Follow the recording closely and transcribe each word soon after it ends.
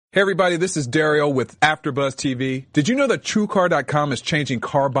Hey everybody, this is Dario with AfterBuzz TV. Did you know that TrueCar.com is changing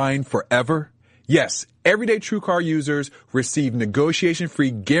car buying forever? Yes, everyday TrueCar users receive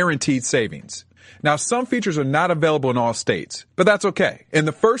negotiation-free guaranteed savings. Now, some features are not available in all states, but that's okay. In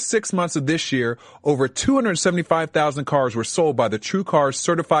the first 6 months of this year, over 275,000 cars were sold by the TrueCar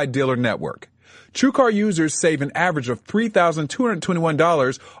Certified Dealer Network. TrueCar users save an average of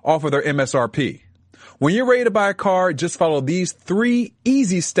 $3,221 off of their MSRP. When you're ready to buy a car, just follow these 3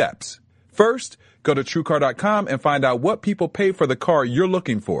 easy steps. First, go to TrueCar.com and find out what people pay for the car you're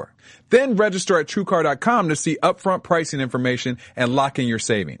looking for. Then register at TrueCar.com to see upfront pricing information and lock in your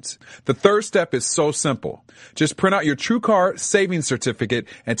savings. The third step is so simple. Just print out your TrueCar savings certificate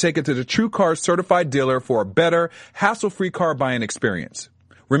and take it to the TrueCar certified dealer for a better, hassle-free car buying experience.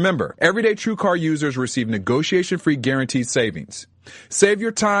 Remember, everyday TrueCar users receive negotiation-free guaranteed savings. Save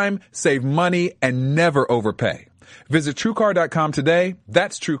your time, save money, and never overpay. Visit TrueCar.com today.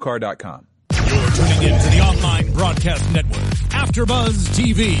 That's TrueCar.com. You're tuning in to the online broadcast network, AfterBuzz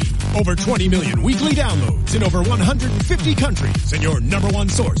TV. Over 20 million weekly downloads in over 150 countries, and your number one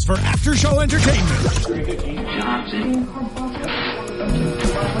source for after-show entertainment.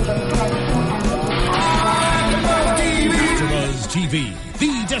 AfterBuzz TV,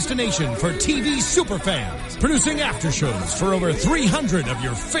 the destination for TV superfans, producing aftershows for over 300 of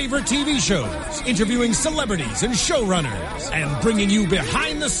your favorite TV shows, interviewing celebrities and showrunners, and bringing you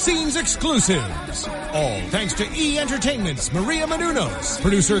behind-the-scenes exclusives. All thanks to E! Entertainment's Maria Menounos,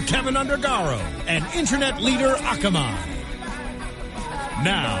 producer Kevin Undergaro, and internet leader Akamai.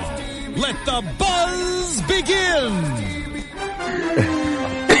 Now, let the buzz begin!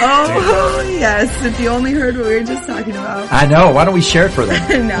 Oh, yes. If you only heard what we were just talking about. I know. Why don't we share it for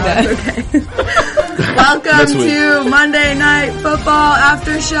them? No, it's okay. Welcome to Monday Night Football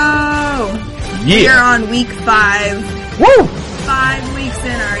After Show. Yeah. We're on week 5. Woo! 5 weeks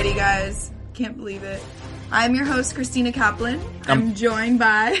in already, guys. Can't believe it. I'm your host, Christina Kaplan. I'm joined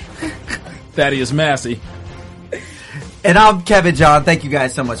by Thaddeus Massey. And I'm Kevin John. Thank you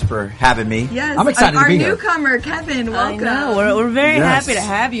guys so much for having me. Yes, I'm excited to be here. Our newcomer, Kevin. Welcome. I know. We're very happy to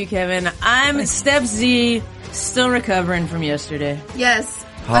have you, Kevin. I'm Steph Z, still recovering from yesterday. Yes.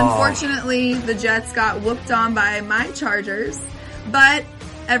 Unfortunately, the Jets got whooped on by my Chargers. But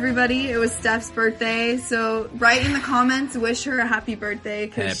everybody, it was Steph's birthday. So write in the comments, wish her a happy birthday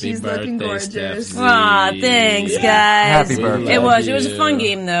because she's looking gorgeous. Aw, thanks, guys. Happy birthday. It was a fun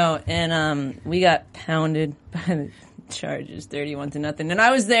game though, and we got pounded by the Chargers 31-0, and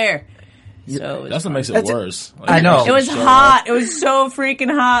I was there. So that's what makes it worse. I know. It was hot. It was so freaking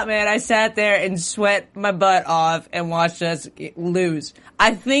hot, man. I sat there and sweat my butt off and watched us lose.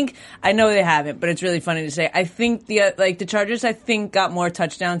 I know they haven't, but it's really funny to say. I think the Chargers, got more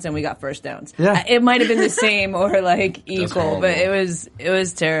touchdowns than we got first downs. Yeah. It might have been the same or equal, but it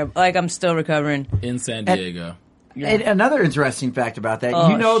was terrible. I'm still recovering. In San Diego. And another interesting fact about that,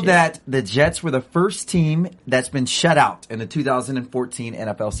 that the Jets were the first team that's been shut out in the 2014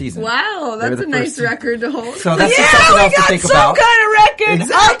 NFL season. Wow, that's a nice record to hold. So that's just something else to think about. Some kind of record.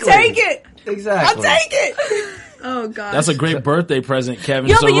 Exactly. I'll take it. Exactly. I'll take it. Oh, God. That's a great birthday present, Kevin.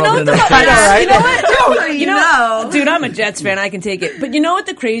 Yo, but you know what You know. Dude, I'm a Jets fan. I can take it. But you know what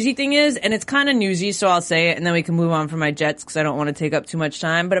the crazy thing is? And it's kind of newsy, so I'll say it, and then we can move on from my Jets because I don't want to take up too much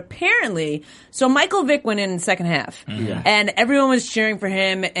time. But apparently, so Michael Vick went in the second half, and everyone was cheering for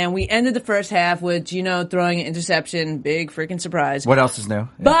him, and we ended the first half with Gino throwing an interception. Big freaking surprise. What else is new?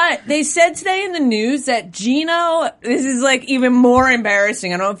 But they said today in the news that Gino, this is even more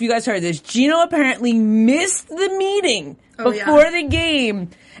embarrassing. I don't know if you guys heard this. Gino apparently missed the meeting before the game,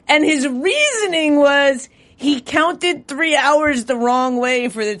 and his reasoning was he counted 3 hours the wrong way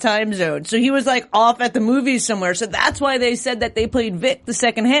for the time zone. So he was off at the movies somewhere. So that's why they said that they played Vic the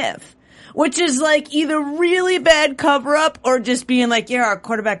second half, which is either really bad cover up or just being our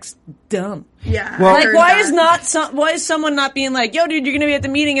quarterback's dumb. Yeah. Well, why is someone not being yo, dude, you're going to be at the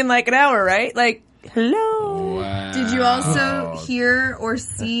meeting in an hour, right? Hello. Wow. Did you also hear or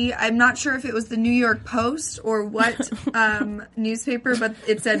see, I'm not sure if it was the New York Post or what newspaper, but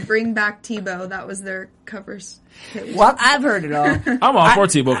it said bring back Tebow. That was their covers page. What? I've heard it all. I'm all for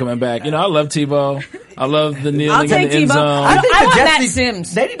Tebow coming back. I love Tebow. I love the kneeling in the end zone. I think I the want Jets Matt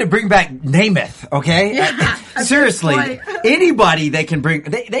Sims. They need to bring back Namath, okay? Yeah, Seriously. Anybody they can bring.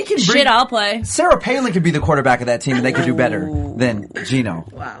 They can bring. Shit, I'll play. Sarah Palin could be the quarterback of that team, and they could do better than Gino.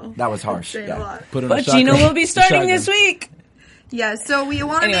 Wow. That was harsh. Saying a lot. But Gino will be starting this week. Yeah, so we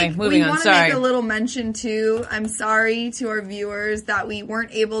want to make a little mention too. I'm sorry to our viewers that we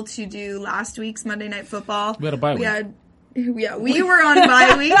weren't able to do last week's Monday Night Football. We had a bye week. We were on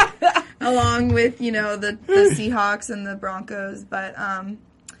bye week along with, the Seahawks and the Broncos, but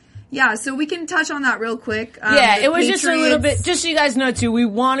Yeah, so we can touch on that real quick. It was just a little bit, just so you guys know too, we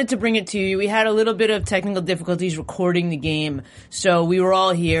wanted to bring it to you. We had a little bit of technical difficulties recording the game, so we were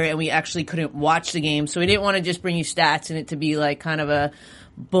all here and we actually couldn't watch the game, so we didn't want to just bring you stats and it to be like kind of a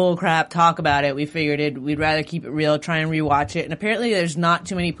bullcrap talk about it. We figured we'd rather keep it real, try and rewatch it, and apparently there's not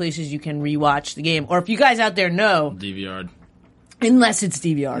too many places you can rewatch the game, or if you guys out there know, DVR. Unless it's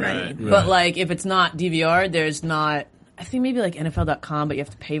DVR, right? But like if it's not DVR, there's not. I think maybe like NFL.com, but you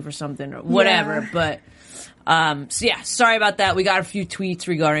have to pay for something or whatever. Yeah. But, sorry about that. We got a few tweets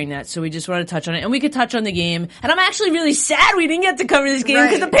regarding that, so we just wanted to touch on it. And we could touch on the game. And I'm actually really sad we didn't get to cover this game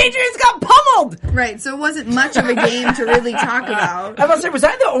because the Patriots got pummeled! Right, so it wasn't much of a game to really talk about. I was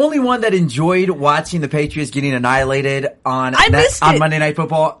I the only one that enjoyed watching the Patriots getting annihilated on Monday Night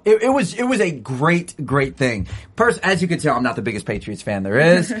Football? It was a great thing. As you can tell, I'm not the biggest Patriots fan there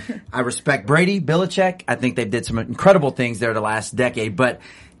is. I respect Brady, Belichick. I think they did some incredible things there the last decade. But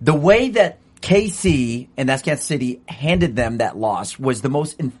the way that KC, and that's Kansas City, handed them that loss was the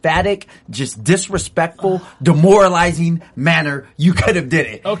most emphatic, just disrespectful, demoralizing manner you could have did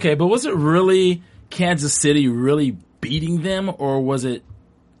it. Okay, but was it really Kansas City really beating them, or was it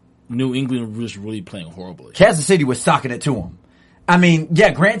New England just really playing horribly? Kansas City was socking it to them. I mean,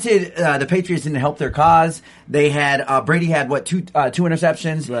 yeah, granted, the Patriots didn't help their cause. They had, Brady had two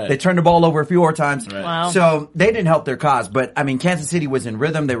interceptions. Right. They turned the ball over a few more times. Right. Wow. So they didn't help their cause. But, I mean, Kansas City was in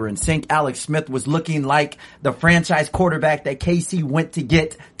rhythm. They were in sync. Alex Smith was looking like the franchise quarterback that KC went to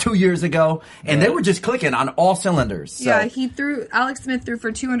get 2 years ago. And they were just clicking on all cylinders. So. Yeah, Alex Smith threw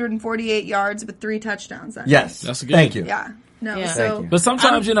for 248 yards with 3 touchdowns. Yes. That's good. Thank you. Yeah. No, Yeah. so. But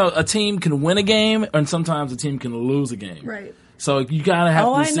sometimes, a team can win a game, and sometimes a team can lose a game. Right. So you gotta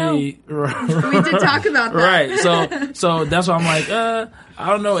have to see. We did talk about that. Right. So that's why I'm like, I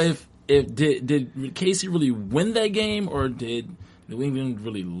don't know if did KC really win that game, or did New England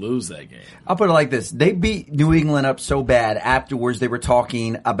really lose that game? I'll put it like this. They beat New England up so bad afterwards they were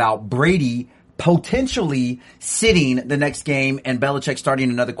talking about Brady potentially sitting the next game and Belichick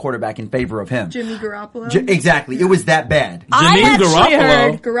starting another quarterback in favor of him. Jimmy Garoppolo? Exactly. It was that bad. Jimmy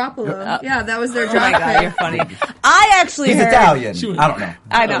Garoppolo. Yeah, that was their Oh my draft God, pick. you're funny. I actually He's heard. Italian. I don't know.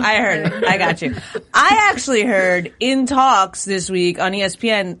 I know, I heard. I got you. I actually heard in talks this week on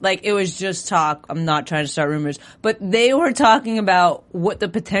ESPN, like it was just talk. I'm not trying to start rumors, but they were talking about what the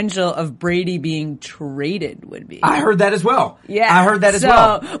potential of Brady being traded would be. I heard that as well. Yeah. I heard that as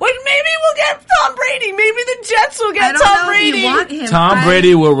well. Which maybe we'll get Tom Brady. Maybe the Jets will get I don't Tom know Brady. if you want him. Tom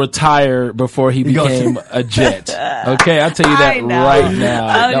Brady will retire before he became a Jet. Okay, I'll tell you that right now.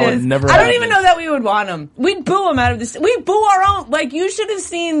 That would never happen. I don't even know that we would want him. We'd boo him out of this. We boo our own. Like, you should have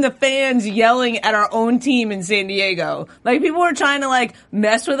seen the fans yelling at our own team in San Diego. Like, people were trying to, like,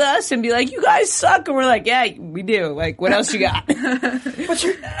 mess with us and be like, you guys suck. And we're like, yeah, we do. Like, what else you got? But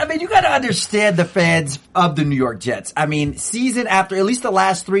you got to understand the fans of the New York Jets. I mean, season after, at least the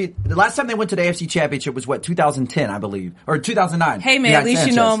last time they went to the AFC Championship was 2010, I believe, or 2009. Hey man, at least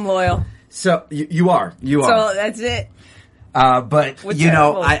you know I'm loyal. So you are. So that's it. But What's you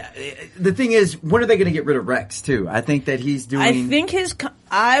know, terrible? the thing is, when are they going to get rid of Rex too? I think that he's doing. I think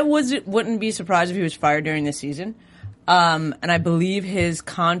wouldn't be surprised if he was fired during this season. And I believe his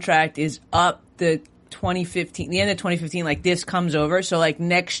contract is up the end of 2015. Like this comes over, so like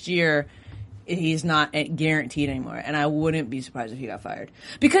next year. He's not guaranteed anymore, and I wouldn't be surprised if he got fired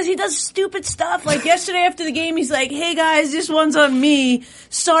because he does stupid stuff. Like yesterday after the game, he's like, "Hey guys, this one's on me.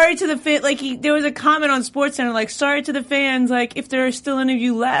 Sorry to the fan." Like there was a comment on SportsCenter, like, "Sorry to the fans. Like if there are still any of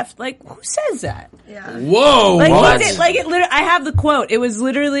you left." Like who says that? Yeah. Whoa! Like what? he did, like it. I have the quote. It was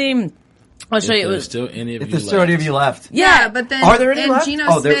literally. I'll show you. It was still any of if you there's still any of you left. Yeah, but then Are there any left?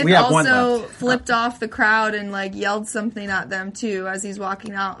 Geno Smith we have one also left. flipped off the crowd and like yelled something at them too as he's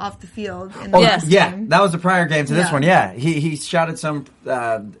walking out off the field. In Oh, the Yes. yeah, game. that was the prior game to this Yeah. one. Yeah, he shouted some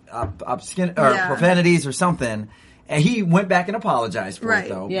obscene or Yeah. profanities or something, and he went back and apologized for Right. it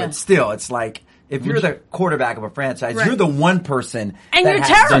though. Yeah. But still, it's like if you're the quarterback of a franchise, Right. you're the one person And that you're has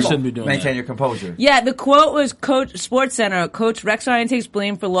terrible. to Shouldn't be doing maintain that. your composure. Yeah, the quote was SportsCenter. Coach Rex Ryan takes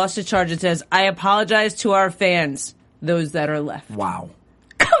blame for loss to charge. It says, "I apologize to our fans, those that are left." Wow.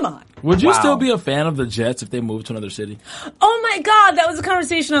 Come on. Would you Wow. still be a fan of the Jets if they moved to another city? Oh my God, that was a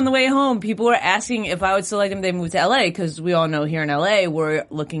conversation on the way home. People were asking if I would still like them if they moved to LA because we all know here in LA we're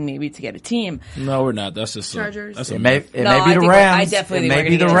looking maybe to get a team. No, we're not. That's just Chargers. That's a It may myth. be No, I the think Rams. I definitely it think may we're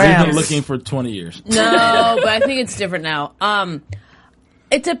be gonna the get it. We've been Rams. looking for 20 years. No, but I think it's different now.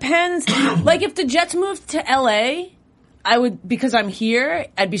 It depends. Like if the Jets moved to LA, I would, because I'm here,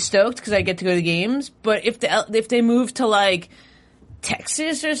 I'd be stoked because I get to go to the games. But if they moved to like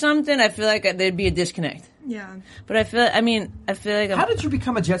Texas or something, I feel like there'd be a disconnect. Yeah. But I feel like How did you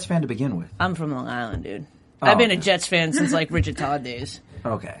become a Jets fan to begin with? I'm from Long Island, dude. I've been a Jets fan since like Richard Todd days.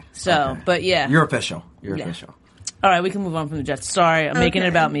 Okay. So, but yeah. You're official. You're official. All right, we can move on from the Jets. Sorry, I'm making it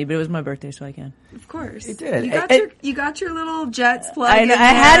about me, but it was my birthday, so I can. Of course. You did. You got your little Jets plug. I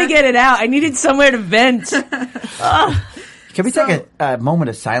had to get it out. I needed somewhere to vent. Can we take a moment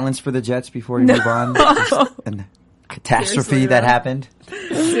of silence for the Jets before we move on? And the catastrophe that happened.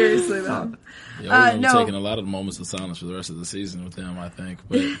 Seriously, though. Yeah, we're taking a lot of moments of silence for the rest of the season with them, I think.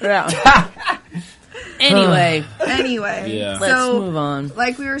 But Anyway. Yeah. Let's move on.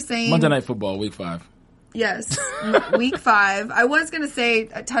 Like we were saying, Monday Night Football, Week 5. Yes, Week 5. I was going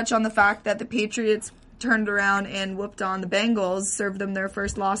to touch on the fact that the Patriots turned around and whooped on the Bengals, served them their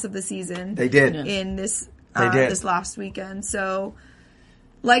first loss of the season. They did. In this last weekend. So,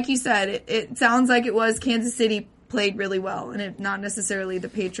 like you said, it sounds like it was Kansas City played really well, and not necessarily the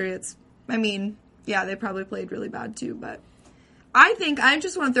Patriots. I mean, yeah, they probably played really bad too, but I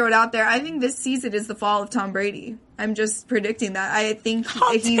just want to throw it out there. I think this season is the fall of Tom Brady. I'm just predicting that. I think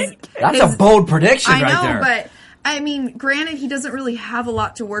that's a bold prediction right there. I know, but I mean, granted, he doesn't really have a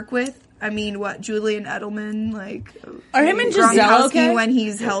lot to work with. I mean, Julian Edelman, are him and Giselle okay? When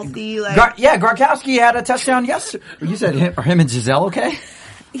he's healthy, Gronkowski had a touchdown yesterday. You said him and Giselle okay?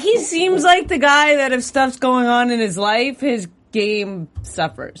 He seems like the guy that if stuff's going on in his life, his game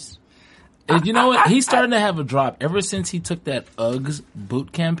suffers. You know what? He's starting to have a drop ever since he took that Uggs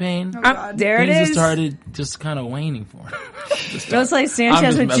boot campaign. There it is. Things have started just kind of waning for him. It was like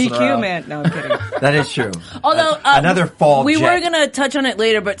Sanchez with GQ, man. No, I'm kidding. That is true. Although another fall. We were going to touch on it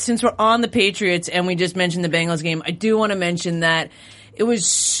later, but since we're on the Patriots and we just mentioned the Bengals game, I do want to mention that it was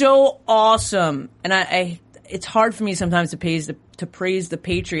so awesome, and it's hard for me sometimes to praise the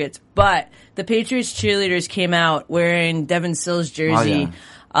Patriots, but the Patriots cheerleaders came out wearing Devin Sills' jersey.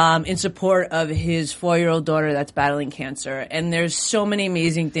 In support of his 4-year-old daughter that's battling cancer. And there's so many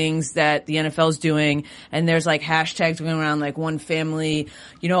amazing things that the NFL's doing. And there's hashtags going around one family,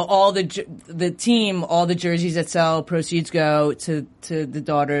 all the team, all the jerseys that sell, proceeds go to the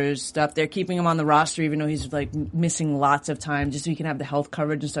daughter's stuff. They're keeping him on the roster even though he's missing lots of time just so he can have the health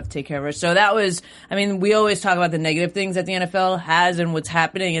coverage and stuff to take care of her. So that was, we always talk about the negative things that the NFL has and what's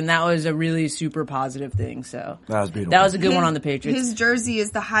happening. And that was a really super positive thing. So that was beautiful. That was a good one on the Patriots. His jersey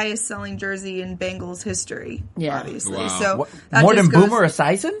is the highest selling jersey in Bengals history. Yeah. Obviously. Wow. So more than Boomer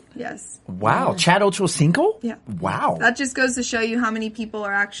Esiason? Yes. Wow. Chad Ochocinco? Yeah. Wow. That just goes to show you how many people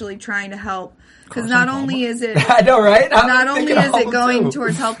are actually trying to help. Because not only is it, I know, right? Not only is it going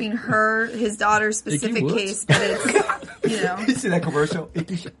towards helping his daughter's specific case, but it's, You see that commercial? All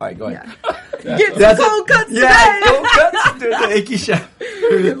right, go ahead. Yeah. Get some cold cuts today. Yeah, cold cuts. Do the Icky Chef.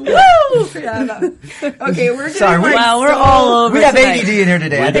 Woo! Yeah, okay, we're getting we're all over. We have ADD in here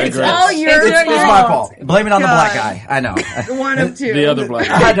today. I think it's all it's my fault. Blame it on the black guy. I know. One of two. The other black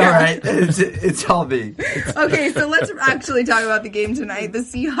guy. I know, right? It's all me. Okay, so let's actually talk about the game tonight. The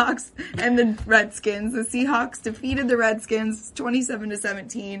Seahawks and the Redskins. The Seahawks defeated the Redskins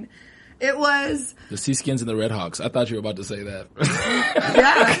 27-17. It was the Seaskins and the Redhawks. I thought you were about to say that.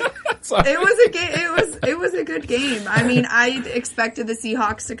 Yeah. It was a game. It was a good game. I expected the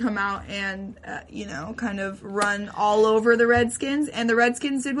Seahawks to come out and kind of run all over the Redskins, and the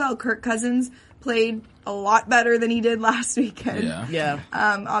Redskins did well. Kirk Cousins played a lot better than he did last weekend. Yeah.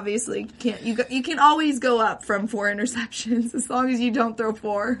 Obviously, you can always go up from 4 interceptions as long as you don't throw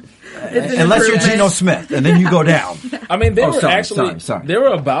 4. Unless you're Geno Smith, and then you go down. They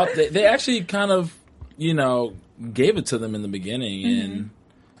were about. They actually kind of gave it to them in the beginning, and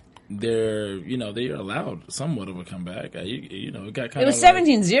they're allowed somewhat of a comeback. It got kind of. It was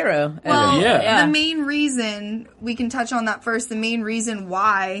 17-0. Well, the main reason we can touch on that first. The main reason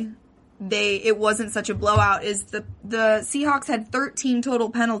why it wasn't such a blowout is the Seahawks had 13 total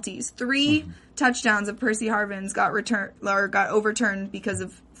penalties. 3 touchdowns of Percy Harvin's got overturned because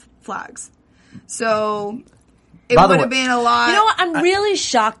of flags. So it would have been a lot. You know what? I'm really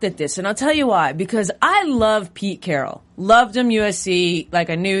shocked at this, and I'll tell you why. Because I love Pete Carroll. Loved him, USC.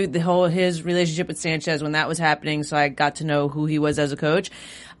 I knew his relationship with Sanchez when that was happening, so I got to know who he was as a coach.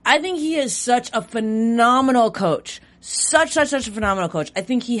 I think he is such a phenomenal coach. Such a phenomenal coach. I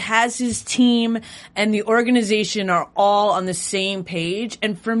think he has his team and the organization are all on the same page.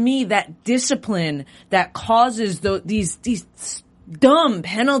 And for me, that discipline that causes these dumb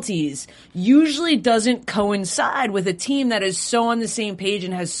penalties usually doesn't coincide with a team that is so on the same page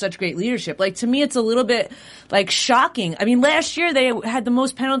and has such great leadership. To me, it's a little bit shocking. Last year they had the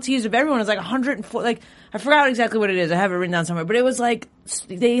most penalties of everyone. It was 104. I forgot exactly what it is. I have it written down somewhere, but it was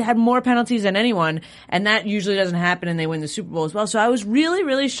they had more penalties than anyone, and that usually doesn't happen, and they win the Super Bowl as well. So I was really,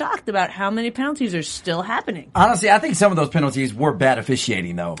 really shocked about how many penalties are still happening. Honestly, I think some of those penalties were bad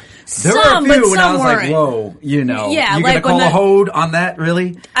officiating, though. There were a few when I was like, whoa, you know. Yeah, you're like going to call a hold on that,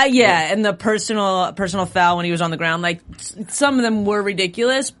 really? Yeah, and the personal foul when he was on the ground, like, some of them were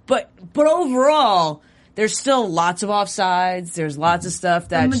ridiculous, but overall, there's still lots of offsides. There's lots of stuff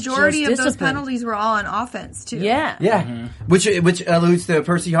that the majority of those penalties were all on offense too. Yeah, yeah. Mm-hmm. Which alludes to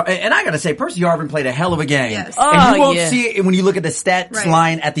Percy. And I gotta say, Percy Harvin played a hell of a game. Yes. And you won't see it when you look at the stats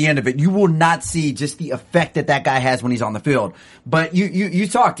line at the end of it. You will not see just the effect that guy has when he's on the field. But you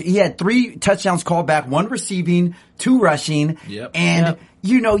talked. He had 3 touchdowns called back, 1 receiving, 2 rushing, and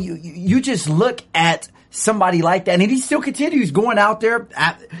you know you just look at somebody like that, and he still continues going out there.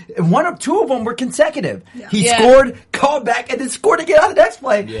 2 of them were consecutive. Yeah. He scored, called back, and then scored again on the next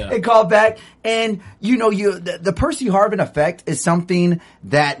play and called back. And you know, the Percy Harvin effect is something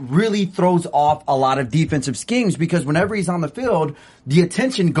that really throws off a lot of defensive schemes, because whenever he's on the field, the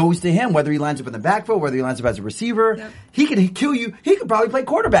attention goes to him. Whether he lines up in the backfield, whether he lines up as a receiver, he could kill you. He could probably play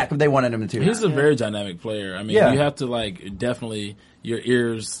quarterback if they wanted him to. He's a very dynamic player. I mean, you have to definitely your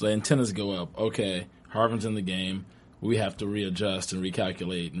ears, the antennas go up. Okay. Harvin's in the game. We have to readjust and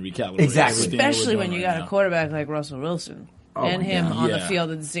recalculate and recalibrate. Exactly. Especially when you got a quarterback like Russell Wilson and him on the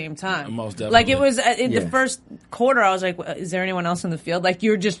field at the same time. Most definitely. Like, it was in the first quarter, I was like, is there anyone else in the field? Like,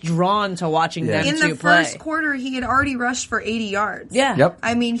 you're just drawn to watching them in the play. first quarter, he had already rushed for 80 yards. Yeah. Yep.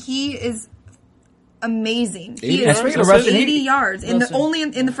 I mean, he is amazing. 80 yards in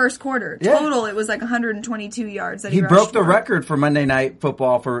the first quarter. Total, it was like 122 yards that he rushed broke the record for Monday Night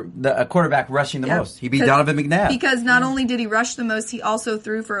Football for a quarterback rushing the most. He beat Donovan McNabb. Because not only did he rush the most, he also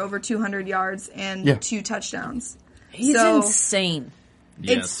threw for over 200 yards and 2 touchdowns. He's insane.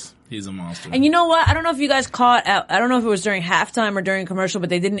 Yes. He's a monster. And you know what? I don't know if you guys caught, I don't know if it was during halftime or during commercial,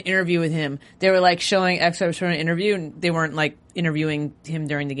 but they did an interview with him. They were like showing excerpts from an interview, and they weren't like interviewing him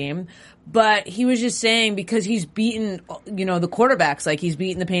during the game. But he was just saying, because he's beaten, you know, the quarterbacks, like he's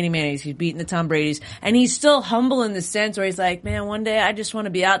beaten the Peyton Mannings, he's beaten the Tom Brady's, and he's still humble in the sense where he's like, man, one day I just want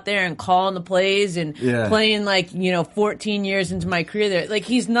to be out there and calling the plays and playing 14 years into my career there. Like,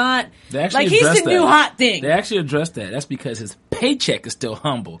 he's not, like, he's the new hot thing. They actually addressed that. That's because his paycheck is still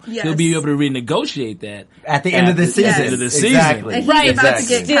humble. Yes. He'll be able to renegotiate that at the end of the season. Exactly. And he's about to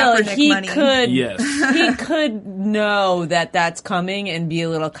get Kaepernick money. He could know that that's coming and be a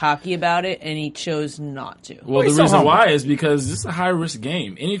little cocky about it, and he chose not to. Well, the reason why is because this is a high-risk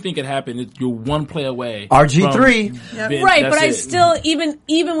game. Anything could happen. You're one play away. RG3. Right, but I still,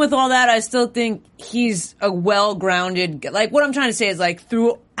 even with all that, I still think he's a well-grounded, like, what I'm trying to say is, like,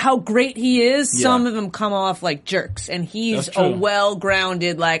 through how great he is, some of them come off like jerks, and he's a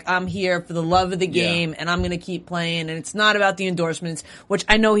well-grounded, like, I'm here for the love of the game, and I'm going to keep playing, and it's not about the endorsements, which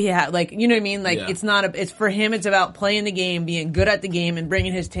I know he had, like, you know what I mean? Like, it's for him, it's about playing the game, being good at the game, and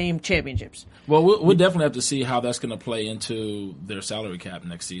bringing his team championships. Well, we'll definitely have to see how that's going to play into their salary cap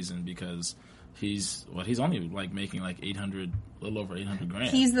next season, because he's only like making like a little over $800,000.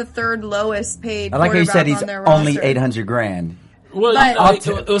 He's the 3rd lowest paid. I like how you said he's only $800,000. Well,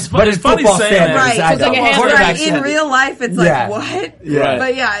 it was funny saying that. Right, so like in real life, it's like, what? Yeah.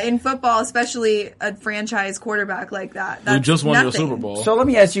 But in football, especially a franchise quarterback like that, that's who just won the nothing. Super Bowl. So let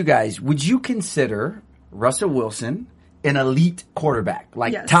me ask you guys, would you consider Russell Wilson an elite quarterback?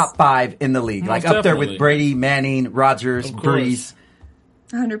 Like top 5 in the league? Like up there with Brady, Manning, Rodgers, Breeze?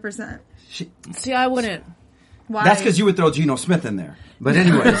 100%. See, I wouldn't. Why? That's because you would throw Geno Smith in there. But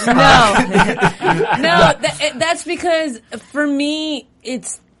anyways. That's because for me,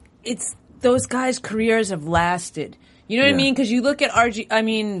 it's those guys' careers have lasted. You know what I mean? Because you look at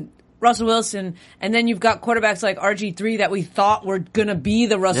Russell Wilson, and then you've got quarterbacks like RG3 that we thought were gonna be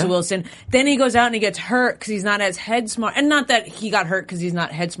the Russell Wilson. Then he goes out and he gets hurt because he's not as head smart. And not that he got hurt because he's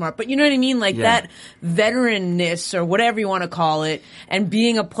not head smart, but you know what I mean? Like that veteranness, or whatever you want to call it, and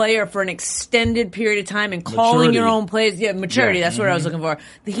being a player for an extended period of time and calling your own plays. Yeah, maturity, that's what I was looking for.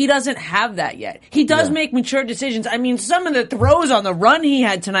 He doesn't have that yet. He does make mature decisions. I mean, some of the throws on the run he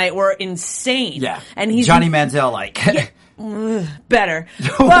had tonight were insane. Yeah. And he's Johnny Manziel-like. Better,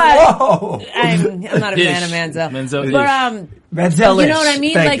 but I'm not a fan of Manziel. But Manziel, you know what I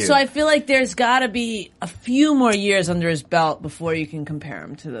mean? So I feel like there's got to be a few more years under his belt before you can compare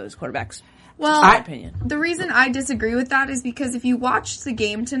him to those quarterbacks. Well, my opinion. The reason I disagree with that is because if you watch the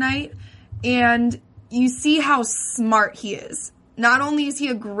game tonight and you see how smart he is, not only is he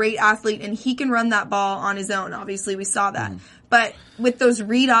a great athlete and he can run that ball on his own. Obviously, we saw that, but with those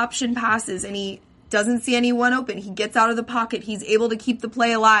read option passes, and doesn't see anyone open. He gets out of the pocket. He's able to keep the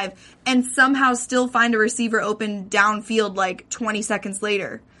play alive and somehow still find a receiver open downfield like 20 seconds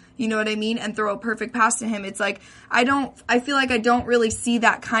later. You know what I mean? And throw a perfect pass to him. It's like, I feel like I don't really see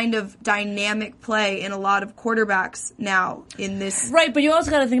that kind of dynamic play in a lot of quarterbacks now in this. Right, but you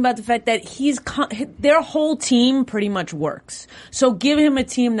also got to think about the fact that their whole team pretty much works. So give him a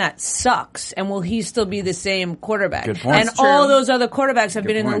team that sucks, and will he still be the same quarterback? Good point. And all those other quarterbacks have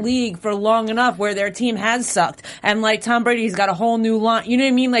been in the league for long enough where their team has sucked. And like Tom Brady's got a whole new line. You know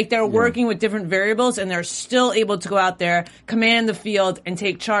what I mean? Like they're working with different variables, and they're still able to go out there, command the field, and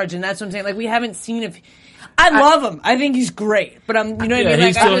take charge. And that's what I'm saying. Like we haven't seen if. I love him. I think he's great, but you know what I mean.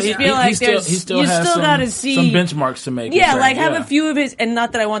 Like I just feel like you still got to see some benchmarks to make. Yeah, like have a few of his, and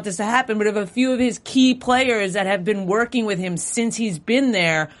not that I want this to happen, but if a few of his key players that have been working with him since he's been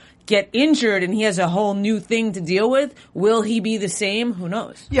there get injured and he has a whole new thing to deal with, will he be the same? Who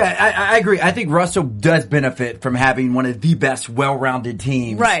knows? Yeah, I agree. I think Russell does benefit from having one of the best well-rounded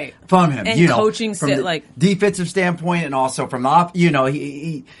teams from him. And coaching from the defensive standpoint and also from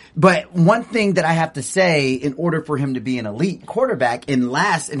the but one thing that I have to say, in order for him to be an elite quarterback and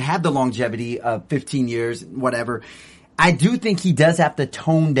last and have the longevity of 15 years, whatever, I do think he does have to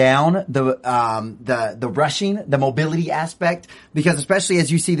tone down the rushing, the mobility aspect, because especially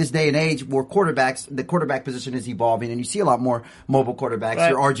as you see this day and age where the quarterback position is evolving and you see a lot more mobile quarterbacks,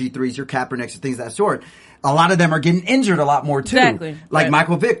 your RG3s, your Kaepernicks, and things of that sort. A lot of them are getting injured a lot more too. Exactly. Like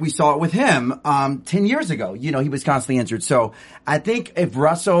Michael Vick, we saw it with him 10 years ago. You know, he was constantly injured. So I think if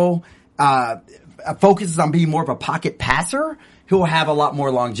Russell focuses on being more of a pocket passer, he'll have a lot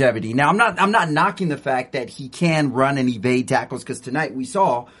more longevity. Now, I'm not knocking the fact that he can run and evade tackles, because tonight we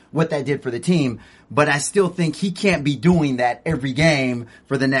saw what that did for the team, but I still think he can't be doing that every game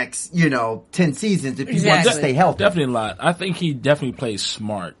for the next, 10 seasons if he wants to stay healthy. Definitely a lot. I think he definitely plays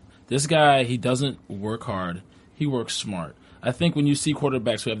smart. This guy, he doesn't work hard. He works smart. I think when you see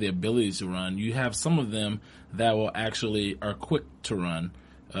quarterbacks who have the ability to run, you have some of them that are quick to run,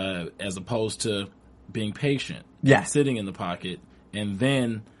 as opposed to being patient, sitting in the pocket, and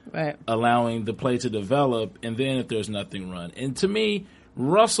then allowing the play to develop, and then if there's nothing, run. And to me,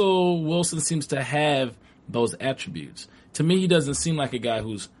 Russell Wilson seems to have those attributes. To me, he doesn't seem like a guy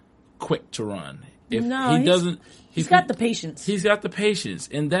who's quick to run. He's got the patience. He's got the patience,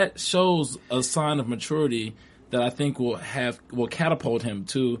 and that shows a sign of maturity that I think will catapult him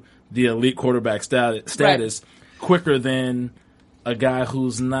to the elite quarterback status quicker than a guy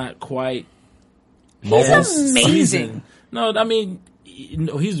who's not quite. He's amazing. No, I mean,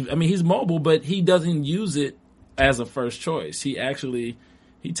 he's mobile, but he doesn't use it as a first choice. He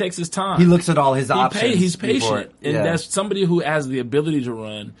takes his time. He looks at all his options. He's patient, and that's somebody who has the ability to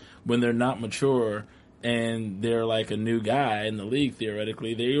run when they're not mature and they're like a new guy in the league.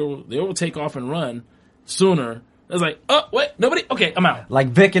 Theoretically, they will take off and run sooner. It's like, oh wait, nobody. Okay, I'm out. Like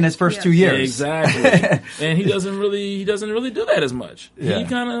Vic in his first 2 years, exactly. And he doesn't really do that as much. Yeah. He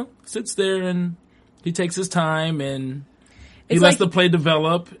kind of sits there and he takes his time and he lets the play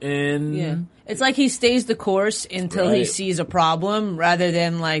develop. And it's like he stays the course until he sees a problem, rather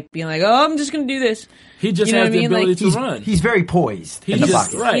than like being like, oh, I'm just going to do this. He just has the ability to run. He's very poised in the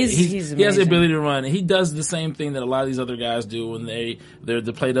pocket. Right. He has the ability to run. He does the same thing that a lot of these other guys do when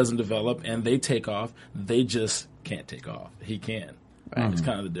the play doesn't develop and they take off. They just can't take off. He can. Right. It's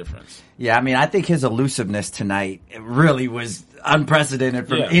kind of the difference. Yeah, I mean, I think his elusiveness tonight really was unprecedented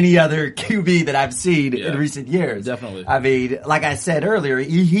from any other QB that I've seen in recent years. Definitely. I mean, like I said earlier,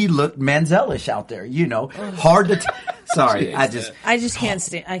 he looked Manziel-ish out there, hard to sorry, I just can't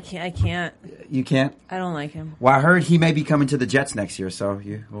stand. I can't. You can't? I don't like him. Well, I heard he may be coming to the Jets next year, so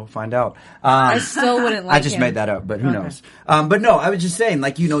we'll find out. I still wouldn't like him. I just made that up, but who knows? But no, I was just saying,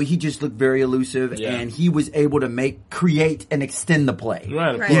 he just looked very elusive, and he was able to create and extend the play.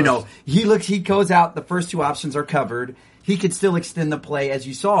 Right. He goes out, the first two options are covered. He could still extend the play, as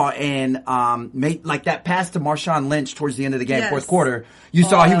you saw, and make like that pass to Marshawn Lynch towards the end of the game, fourth quarter. You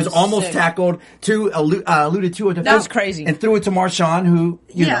saw he was almost tackled. Alluded to a defense. That was crazy. And threw it to Marshawn, who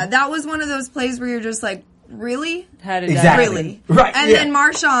that was one of those plays where you're just like, really? How did exactly. that really? Right. And then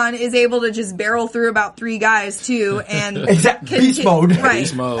Marshawn is able to just barrel through about three guys too, and beast mode. Right.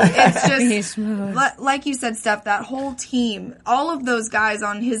 Beast mode. It's just beast mode. Like you said, Steph. That whole team, all of those guys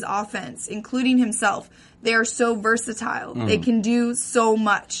on his offense, including himself, they are so versatile. They can do so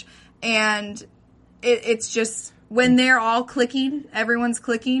much, and it's just when they're all clicking, everyone's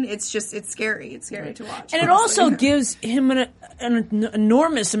clicking, it's scary. It's scary to watch. And it also gives him an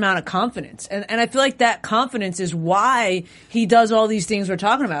enormous amount of confidence. And I feel like that confidence is why he does all these things we're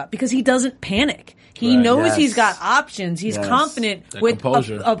talking about, because he doesn't panic. He knows he's got options. He's confident with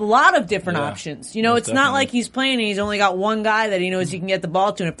a lot of different options. You know, it's not like he's playing and he's only got one guy that he knows he can get the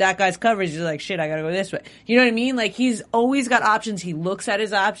ball to. And if that guy's coverage, he's like, shit, I gotta go this way. You know what I mean? Like, he's always got options. He looks at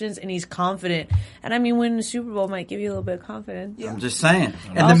his options and he's confident. And I mean, winning the Super Bowl might give you a little bit of confidence. Yeah. I'm just saying.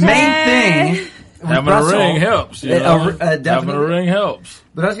 And the main thing... Having a ring helps. You know? Having a ring helps.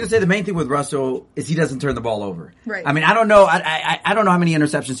 But I was going to say the main thing with Russell is he doesn't turn the ball over. Right. I mean, I don't know. I don't know how many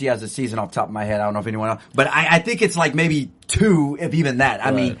interceptions he has this season off the top of my head. I don't know if anyone else. But I think it's like maybe 2, if even that. I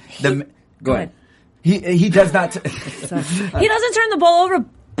mean, go ahead. He does not. He doesn't turn the ball over,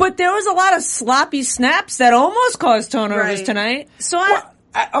 but there was a lot of sloppy snaps that almost caused turnovers tonight. So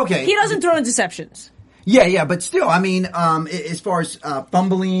okay. He doesn't throw interceptions. Yeah, but still, I mean, as far as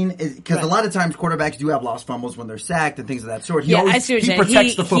fumbling, because a lot of times quarterbacks do have lost fumbles when they're sacked and things of that sort. He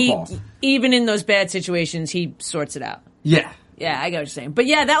protects the football. Even in those bad situations, he sorts it out. Yeah. Yeah, I get what you're saying. But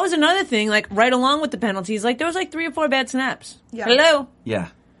yeah, that was another thing, like, right along with the penalties, like, there was like 3 or 4 bad snaps. Yeah. Hello? Yeah.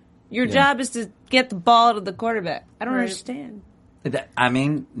 Your job is to get the ball to the quarterback. I don't understand. I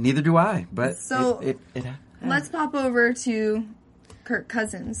mean, neither do I, but so let's pop over to Kirk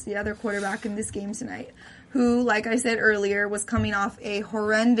Cousins, the other quarterback in this game tonight, who, like I said earlier, was coming off a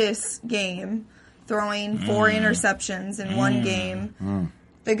horrendous game, throwing 4 interceptions in one game.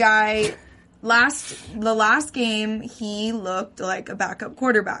 The guy, the last game, he looked like a backup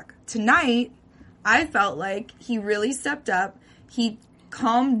quarterback. Tonight, I felt like he really stepped up. He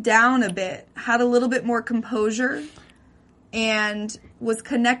calmed down a bit, had a little bit more composure, and was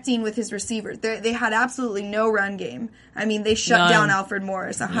connecting with his receivers. They had absolutely no run game. I mean, they shut down Alfred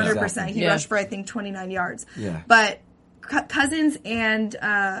Morris 100%. He rushed for, I think, 29 yards. Yeah. But Cousins and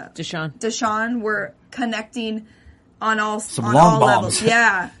Deshaun were connecting on all bombs. levels.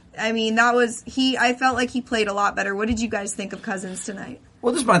 Yeah. I mean, I felt like he played a lot better. What did you guys think of Cousins tonight?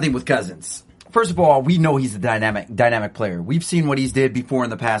 Well, this is my thing with Cousins. First of all, we know he's a dynamic player. We've seen what he's did before in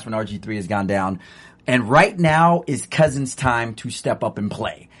the past when RG3 has gone down. And right now is Cousins' time to step up and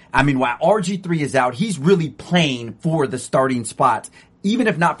play. I mean, while RG3 is out, he's really playing for the starting spot, even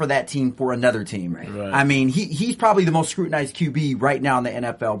if not for that team, for another team. Right. I mean, he's probably the most scrutinized QB right now in the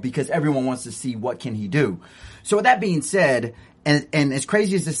NFL because everyone wants to see what can he do. So with that being said, and as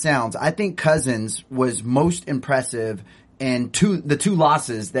crazy as this sounds, I think Cousins was most impressive in the 2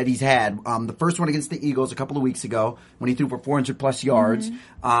 losses that he's had. The first one against the Eagles a couple of weeks ago when he threw for 400+ yards,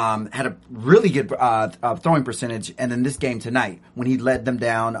 had a really good throwing percentage, and then this game tonight when he led them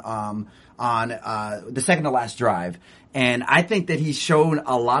down on the second to last drive. And I think that he's shown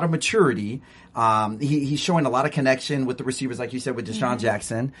a lot of maturity. He's showing a lot of connection with the receivers, like you said, with Deshaun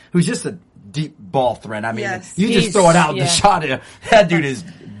Jackson, who's just a deep ball threat. I mean, you just throw it out, Deshaun, that dude is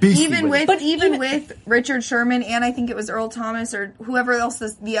beastie. Even with Richard Sherman and I think it was Earl Thomas or whoever else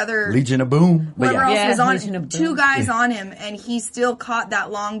the other Legion of Boom. Whoever else was on him, 2 guys on him, and he still caught that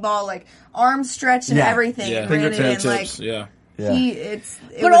long ball, like arm stretch and everything. And ran it in, like,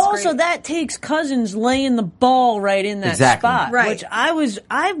 but also great. That takes Cousins laying the ball right in that spot, right? Which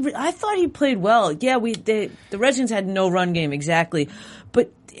I thought he played well. Yeah, the Redskins had no run game exactly,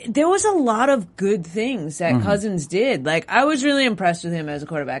 but there was a lot of good things that Cousins did. Like, I was really impressed with him as a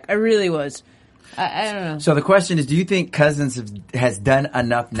quarterback. I really was. I don't know. So the question is, do you think Cousins has done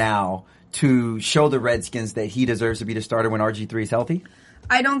enough now to show the Redskins that he deserves to be the starter when RG3 is healthy?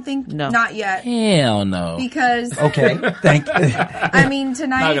 I don't think not yet. Hell no. Because thank you. I mean,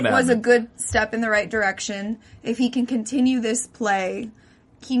 tonight was a good step in the right direction. If he can continue this play,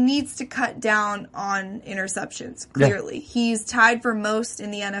 he needs to cut down on interceptions. Clearly, he's tied for most in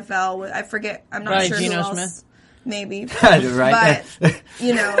the NFL. With, I forget. I'm not sure Geno who else. Smith. Maybe, right? But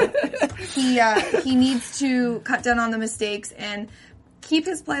he needs to cut down on the mistakes and keep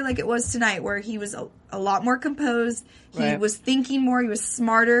his play like it was tonight, where he was a lot more composed. He was thinking more. He was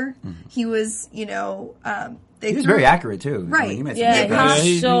smarter. He was, he was very accurate too. Right. He was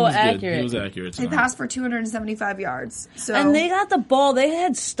so accurate. He was accurate tonight. They passed for 275 yards. So. And they got the ball. They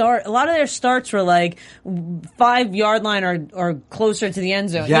had a lot of their starts were like 5-yard line or closer to the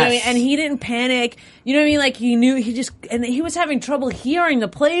end zone. Yes. You know what I mean? And he didn't panic. You know what I mean? Like, he knew and he was having trouble hearing the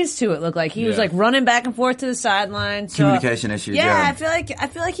plays too, it looked like. He was like running back and forth to the sideline. So, communication issues. Yeah, I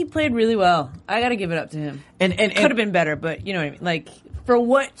feel like he played really well. I got to give it up to him. And could have been better, but you know what I mean? Like, for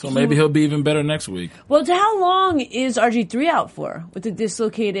what? So maybe he'll be even better next week. Well, how long is RG3 out for with the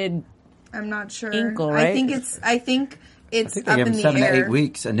dislocated? I'm not sure. Ankle, right? I think it's I think they up give in him the 7 air. to 8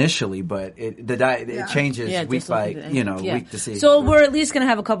 weeks initially, but it changes week by week to see. So we're at least going to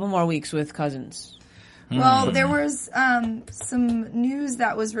have a couple more weeks with Cousins. Well, there was some news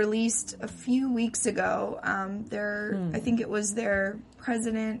that was released a few weeks ago. I think it was their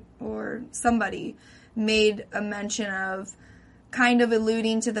president or somebody made a mention of kind of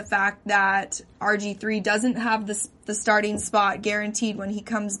alluding to the fact that RG3 doesn't have the starting spot guaranteed when he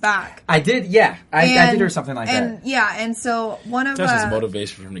comes back. I did, yeah. I did hear something like that. Yeah, and so one of that's his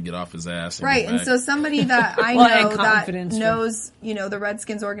motivation for him to get off his ass. Right, and so somebody that I know that knows, the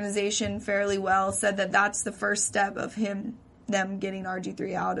Redskins organization fairly well said that that's the first step of them getting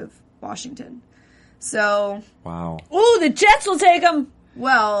RG3 out of Washington. So, wow. Ooh, the Jets will take him.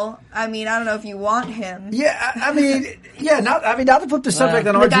 Well, I mean, I don't know if you want him. Yeah, I mean, not to flip the subject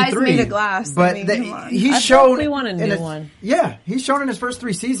on RG3. The guy's made of glass. But he's shown. We want a new one. Yeah, he's shown in his first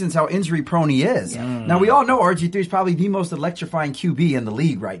 3 seasons how injury prone he is. Yeah. Now, we all know RG3 is probably the most electrifying QB in the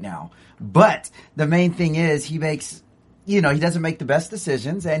league right now. But the main thing is he makes, he doesn't make the best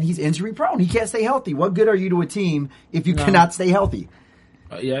decisions and he's injury prone. He can't stay healthy. What good are you to a team if you cannot stay healthy?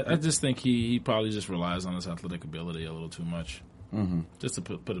 I just think he probably just relies on his athletic ability a little too much. Mm-hmm. Just to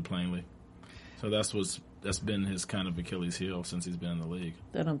put it plainly. So that's been his kind of Achilles heel since he's been in the league.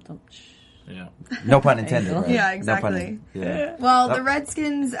 Yeah. No pun intended, right? Yeah, exactly. Well, the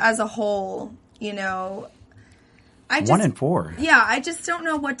Redskins as a whole, 1-4. Yeah, I just don't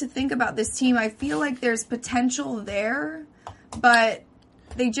know what to think about this team. I feel like there's potential there, but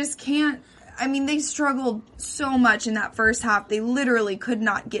they just can't. I mean, they struggled so much in that first half. They literally could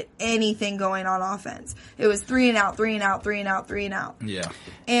not get anything going on offense. It was 3 and out, 3 and out, 3 and out, 3 and out. Yeah.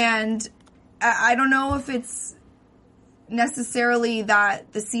 And I don't know if it's necessarily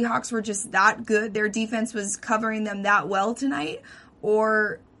that the Seahawks were just that good. Their defense was covering them that well tonight,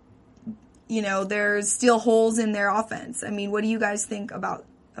 or, there's still holes in their offense. I mean, what do you guys think about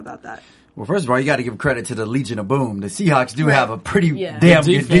that? Well, first of all, you got to give credit to the Legion of Boom. The Seahawks do have a pretty damn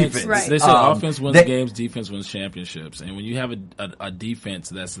good defense. Right. They said offense wins games, defense wins championships. And when you have a defense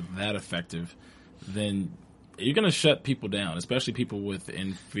that's that effective, then you're going to shut people down, especially people with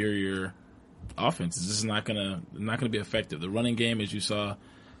inferior offenses. This is not going to be effective. The running game, as you saw,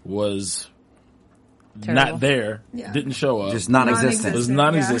 was not there. Yeah. Didn't show up. Just non-existent. It was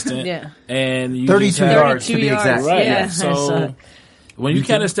non-existent. Yeah. And you 32 yards to be exact. Right. Yeah. So when you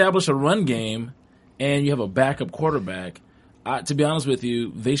can't establish a run game and you have a backup quarterback, to be honest with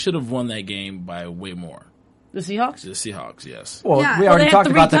you, they should have won that game by way more. The Seahawks? The Seahawks, yes. Well, we already talked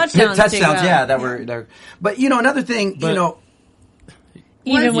about the touchdowns. Yeah, that were there. But, another thing,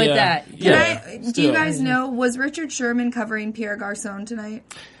 Even with that. Do you guys know, was Richard Sherman covering Pierre Garçon tonight?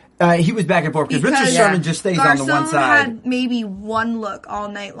 He was back and forth because Richard Sherman just stays on the one side. Had maybe one look all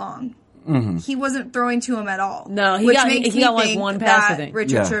night long. Mm-hmm. He wasn't throwing to him at all. No, he got like one pass, I think.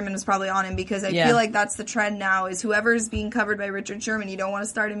 Richard Sherman was probably on him because I feel like that's the trend now is whoever's being covered by Richard Sherman, you don't want to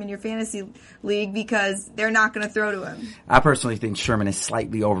start him in your fantasy league because they're not going to throw to him. I personally think Sherman is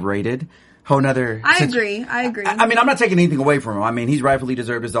slightly overrated. I agree. I mean, I'm not taking anything away from him. I mean, he's rightfully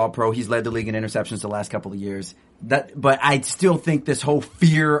deserved as All-Pro. He's led the league in interceptions the last couple of years. But I still think this whole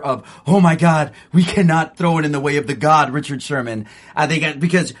fear of, oh my God, we cannot throw it in the way of the God, Richard Sherman. I think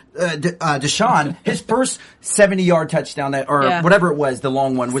because Deshaun, his first 70-yard touchdown whatever it was, the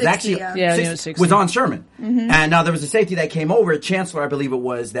long one was 60, actually was on Sherman. Mm-hmm. And now there was a safety that came over, Chancellor, I believe it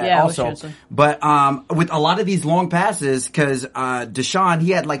was that also. But with a lot of these long passes, because Deshaun, he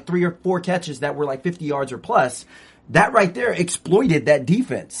had like 3 or 4 catches that were like 50 yards or plus. That right there exploited that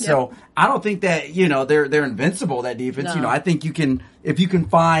defense. Yep. So I don't think that, they're invincible, that defense. No. I think if you can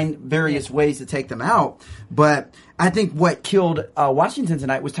find various ways to take them out. But I think what killed Washington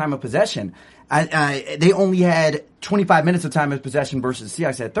tonight was time of possession. They only had 25 minutes of time of possession versus the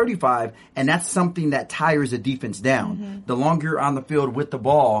Seahawks had 35, and that's something that tires a defense down. Mm-hmm. The longer you're on the field with the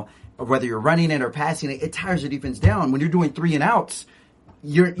ball, whether you're running it or passing it, it tires the defense down. When you're doing 3 and outs,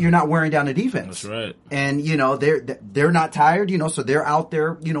 you're not wearing down the defense. That's right. And, they're not tired, so they're out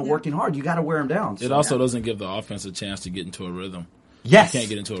there, working hard. You got to wear them down. So, it also doesn't give the offense a chance to get into a rhythm. Yes. You can't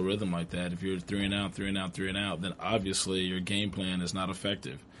get into a rhythm like that. If you're 3 and out, 3 and out, 3 and out, then obviously your game plan is not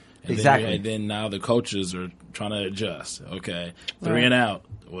effective. And exactly. Then now the coaches are trying to adjust. Okay, 3 and out.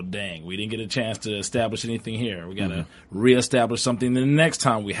 Well, dang, we didn't get a chance to establish anything here. We got to reestablish something the next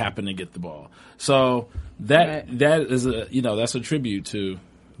time we happen to get the ball. So that is that's a tribute to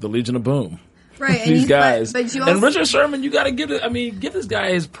the Legion of Boom. Right, these guys. But you and also, Richard Sherman, you got to give this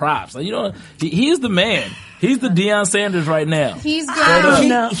guy his props. Like, he's the man. He's the Deion Sanders right now. He's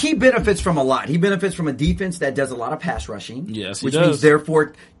good. He benefits from a lot. He benefits from a defense that does a lot of pass rushing. Yes, he which does. means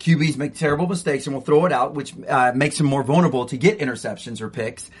therefore QBs make terrible mistakes and will throw it out, which makes him more vulnerable to get interceptions or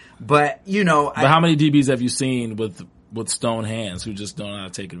picks. But how many DBs have you seen with stone hands who just don't know how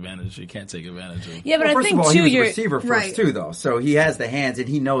to take advantage? You can't take advantage of. Yeah, but first I think of all, too, he was a you're receiver first right. too, though, so he has the hands and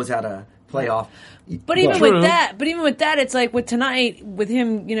he knows how to play off. But even with that, it's like with tonight, with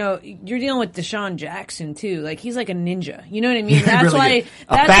him, you're dealing with Deshaun Jackson too. Like he's like a ninja. You know what I mean? That's really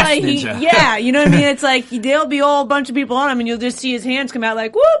why ninja. Yeah, you know what I mean? It's like there'll be a bunch of people on him, and you'll just see his hands come out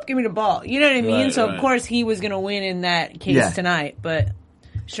like, "Whoop, give me the ball." You know what I mean? Right, so right. of course he was going to win in that case tonight, but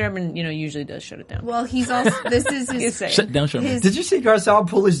Sherman, usually does shut it down. Well, he's also this is his Shut down Sherman. Did you see Garcon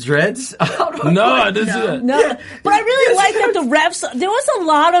pull his dreads? No, I didn't see that. No, but I really like that the refs. There was a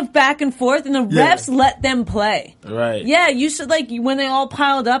lot of back and forth, and the refs let them play. Right. Yeah, you said when they all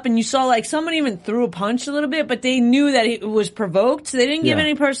piled up, and you saw someone even threw a punch a little bit, but they knew that it was provoked, so they didn't give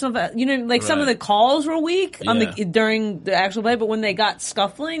any personal. Some of the calls were weak during the actual play, but when they got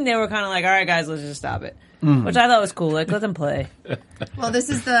scuffling, they were kind of like, "All right, guys, let's just stop it." Which I thought was cool. Let them play. Well, this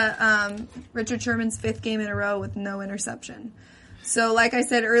is the Richard Sherman's 5th game in a row with no interception. So, like I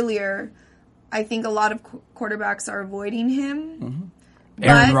said earlier, I think a lot of quarterbacks are avoiding him. Mm-hmm.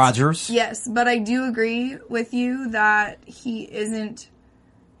 Aaron Rodgers. Yes, but I do agree with you that he isn't.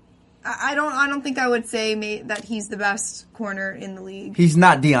 I don't think I would say that he's the best corner in the league. He's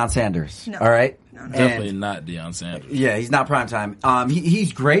not Deion Sanders. No. All right. No. Definitely not Deion Sanders. Yeah, he's not primetime.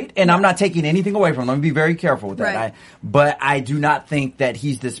 He's great, and I'm not taking anything away from him. Let me be very careful with that. Right. But I do not think that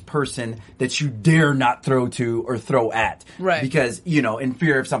he's this person that you dare not throw to or throw at. Right. Because, in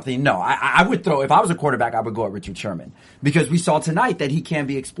fear of something. No, I would throw, if I was a quarterback, I would go at Richard Sherman. Because we saw tonight that he can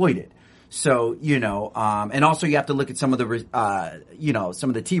be exploited. So, and also you have to look at some of the, some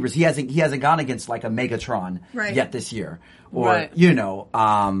of the T-Ers. He hasn't gone against like a Megatron yet this year. Or,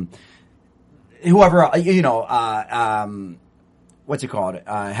 whoever, what's it called?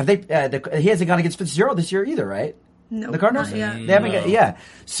 He hasn't gone against Fitzgerald this year either, right? No, the Cardinals? not yet. They haven't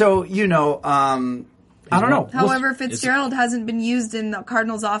So, I don't know. However, Fitzgerald hasn't been used in the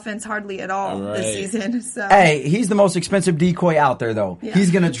Cardinals offense hardly at all this season. So. Hey, he's the most expensive decoy out there, though. Yeah.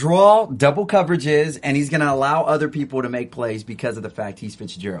 He's going to draw double coverages, and he's going to allow other people to make plays because of the fact he's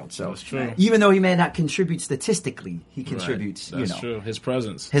Fitzgerald. So, that's true. Even though he may not contribute statistically, he contributes. That's true. His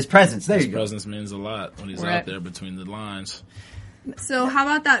presence. There you go. His presence means a lot when he's out there between the lines. So, how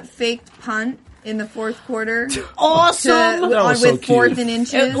about that faked punt in the fourth quarter? Awesome. With 4th and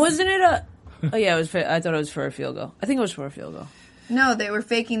inches. Wasn't it a? Oh yeah, it was. I thought it was for a field goal. I think it was for a field goal. No, they were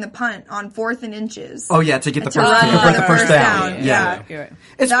faking the punt on 4th and inches. Oh yeah, to get the first down. Yeah. You're right.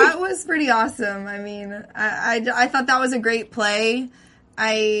 That was pretty awesome. I mean, I thought that was a great play.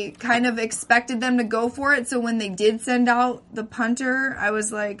 I kind of expected them to go for it, so when they did send out the punter, I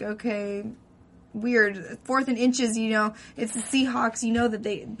was like, okay, weird. 4th and inches, it's the Seahawks.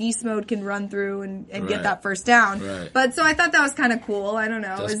 That beast mode can run through and get that first down. Right. But so I thought that was kind of cool. I don't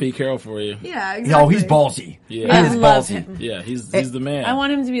know. That's Pete Carroll for you. Yeah, exactly. Oh, he's ballsy. Yeah. I love him. Yeah, he's the man. I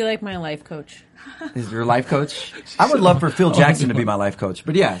want him to be like my life coach. Is your life coach? I would love for Phil Jackson to be my life coach,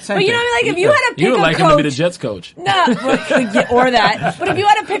 but yeah, same But thing. if you had to pick you would a like coach, him to be the Jets coach. No, or that. But if you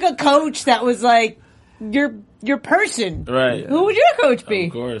had to pick a coach that was like your person, right? Who would your coach be?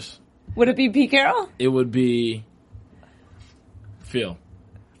 Of course. Would it be Pete Carroll? It would be Phil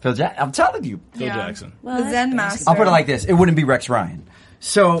Jackson. I'm telling you. Phil Jackson. Well, the Zen master. I'll put it like this. It wouldn't be Rex Ryan.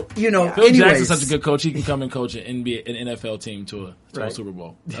 So, Phil Jackson's such a good coach. He can come and coach an NFL team to a Super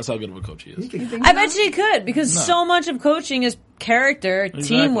Bowl. That's how good of a coach he is. I bet you he could, because so much of coaching is character,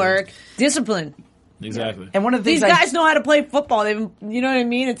 teamwork, discipline. Exactly. And one of the things these guys know how to play football. You know what I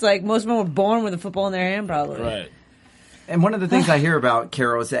mean? It's like most of them were born with a football in their hand, probably. Right. And one of the things I hear about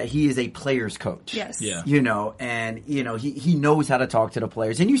Carroll is that he is a player's coach. Yes. Yeah. He knows how to talk to the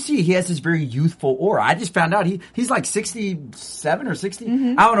players. And you see, he has this very youthful aura. I just found out he's like 67 or 60.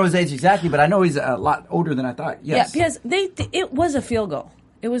 Mm-hmm. I don't know his age exactly, but I know he's a lot older than I thought. Yes. Yeah, because it was a field goal.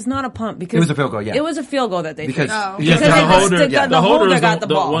 It was not a punt because it was a field goal. Yeah, it was a field goal that they because the holder got the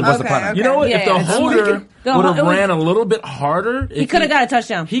ball. Was the punter. Okay. You know what? If the holder would have ran a little bit harder, he could have got a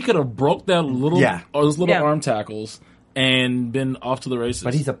touchdown. He could have broke that those little arm tackles and been off to the races.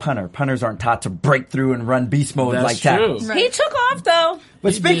 But he's a punter. Punters aren't taught to break through and run beast mode like tackles. Right. He took off though.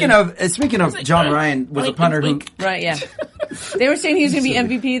 But speaking of John Ryan was a punter who. Right. Yeah. They were saying he was going to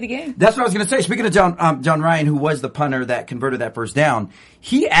be MVP of the game. That's what I was going to say. Speaking of John Ryan, who was the punter that converted that first down,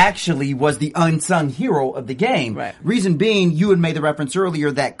 he actually was the unsung hero of the game. Right. Reason being, you had made the reference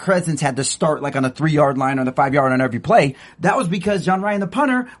earlier that Cousins had to start like on the 3-yard line or the 5-yard on every play. That was because John Ryan, the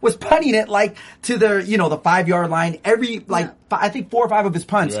punter, was punting it like to the 5-yard line. I think 4 or 5 of his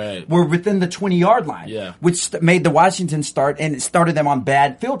punts were within the 20-yard line, which made the Washington start and it started them on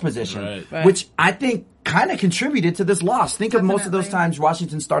bad field position, which I think kind of contributed to this loss. Think of most of those times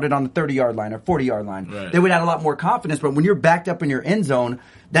Washington started on the 30-yard line or 40-yard line. They would have a lot more confidence, but when you're backed up in your end zone,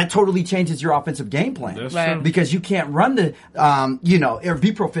 that totally changes your offensive game plan. That's true. Because you can't run or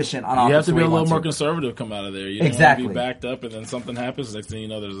be proficient on offense. You have to be a little more conservative come out of there. You don't want to be backed up and then something happens. Next thing you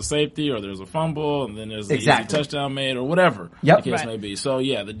know, there's a safety or there's a fumble and then there's a easy touchdown made or whatever the case may be. So,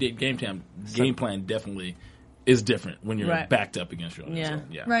 the game plan definitely is different when you're backed up against your own.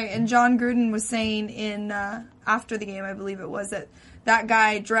 So, Right, and John Gruden was saying in after the game, I believe it was, that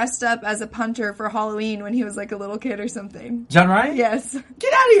guy dressed up as a punter for Halloween when he was like a little kid or something. John Ryan? Yes.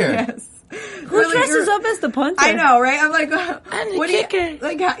 Get out of here. Yes. Who dresses up as the punter? I know, right? I'm like, what do you,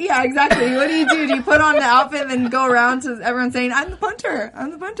 like, yeah, exactly. What do you do? Do you put on the outfit and then go around to everyone saying, I'm the punter.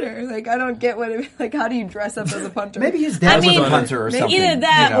 Like, I don't get how do you dress up as a punter? Maybe his dad was a punter or something. Either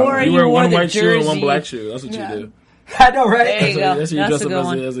that or you wear one white jersey. shoe and one black shoe. That's what you do. I know, right? There you go. That's what you dress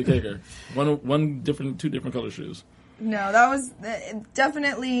up as a kicker. Two different color shoes. No, that was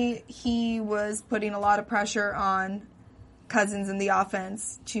definitely, he was putting a lot of pressure on Cousins in the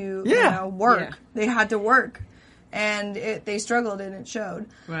offense to work. Yeah. They had to work, and they struggled, and it showed.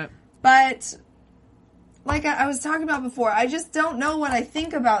 Right. But like I was talking about before, I just don't know what I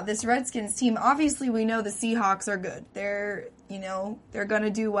think about this Redskins team. Obviously, we know the Seahawks are good. They're going to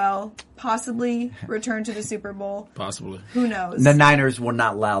do well, possibly return to the Super Bowl. Possibly. Who knows? The Niners will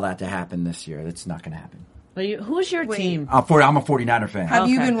not allow that to happen this year. That's not going to happen. Who's your team? I'm a 49er fan. Have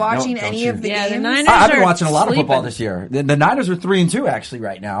you been watching any of the games? The Niners I've been watching a lot of football this year. The Niners are 3-2 actually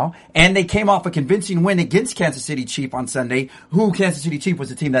right now, and they came off a convincing win against Kansas City Chiefs on Sunday. Kansas City Chiefs was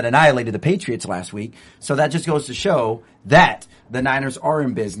the team that annihilated the Patriots last week. So that just goes to show that the Niners are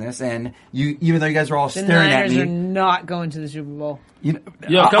in business, and even though you guys are all staring at me, the Niners are not going to the Super Bowl. A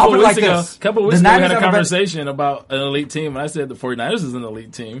couple of weeks ago, we had a conversation about an elite team, and I said the 49ers is an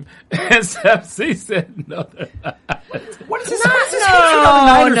elite team, and Steph C said no, they're not. What is this?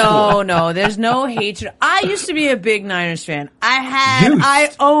 No. There's no hatred. I used to be a big Niners fan.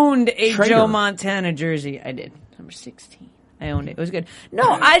 I owned a Joe Montana jersey. I did. Number 16. I owned it. It was good. No,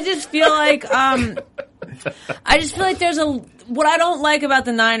 I just feel like there's what I don't like about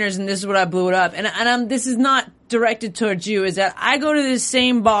the Niners, and this is what I blew it up. And this is not directed towards you. Is that I go to this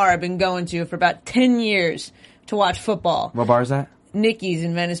same bar I've been going to for about 10 years to watch football. What bar is that? Nicky's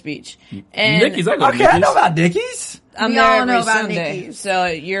in Venice Beach. And Nicky's, I go to Nicky's. I know about Nicky's. I'm there every Sunday, Nicky's. So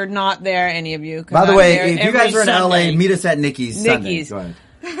you're not there, any of you. By the way, if you guys are in LA, meet us at Nicky's. Sunday. Go ahead.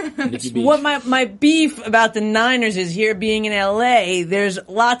 What my beef about the Niners is here being in LA, there's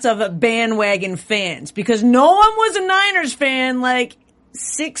lots of bandwagon fans because no one was a Niners fan like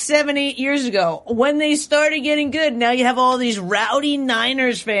 6, 7, 8 years ago when they started getting good. Now you have all these rowdy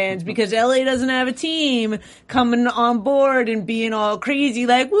Niners fans because LA doesn't have a team coming on board and being all crazy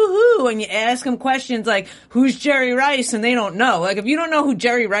like woohoo, and you ask them questions like who's Jerry Rice and they don't know. Like if you don't know who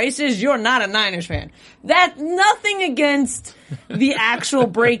Jerry Rice is, you're not a Niners fan. That's nothing against the actual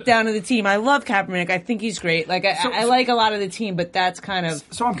breakdown of the team. I love Kaepernick. I think he's great. Like I like a lot of the team, but that's kind of.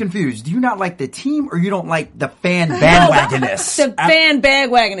 So I'm confused. Do you not like the team, or you don't like the fan bandwagonness? The fan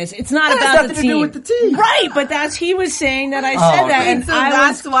bandwagonness. It's not about the team. To do with the team, right? But he was saying that I said that, and so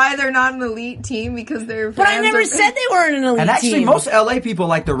that's why they're not an elite team because they're. But I never said they weren't an elite team. And actually, most LA people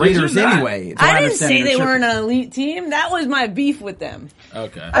like the Raiders anyway. I didn't say they weren't an elite team. That was my beef with them.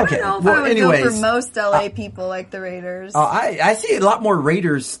 Okay. I don't know if I would go for most LA people like the Raiders. I see a lot more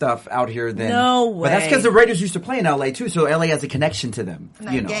Raiders stuff out here than. No way. But that's because the Raiders used to play in LA too, so LA has a connection to them.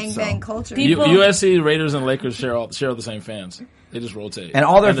 Gangbang culture. USC, Raiders, and Lakers share the same fans. They just rotate. And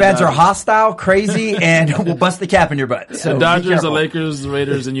all their fans are hostile, crazy, and will bust the cap in your butt. So the Dodgers, the Lakers, the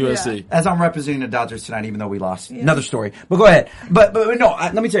Raiders, and USC. Yeah. As I'm representing the Dodgers tonight, even though we lost. Yeah. Another story. But go ahead. But no,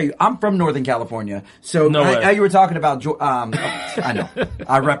 let me tell you, I'm from Northern California. So how you were talking about, I know,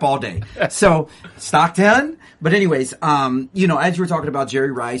 I rep all day. So Stockton. But anyways, as you were talking about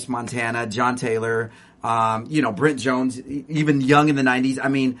Jerry Rice, Montana, John Taylor, Brent Jones, even young in the 90s. I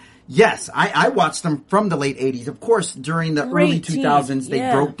mean, Yes, I watched them from the late 80s. Of course, during the early 2000s,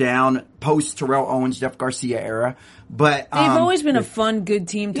 they broke down post Terrell Owens, Jeff Garcia era. But they've always been a fun, good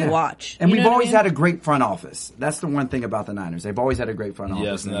team to watch. And we've always had a great front office. That's the one thing about the Niners. They've always had a great front office.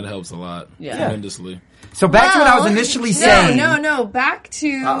 Yes, and that helps a lot. Tremendously. So back to what I was initially saying. No. Back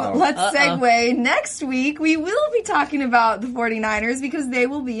to, let's segue. Next week, we will be talking about the 49ers because they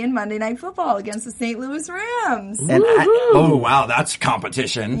will be in Monday Night Football against the St. Louis Rams. And wow, that's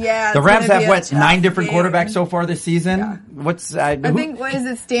competition. Yeah. The Rams have, 9 different quarterbacks so far this season? Yeah. I think, is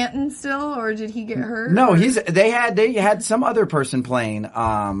it Stanton still, or did he get hurt? No, they had some other person playing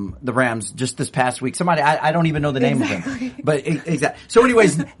the Rams just this past week. Somebody, I don't even know the name of them. But exactly. So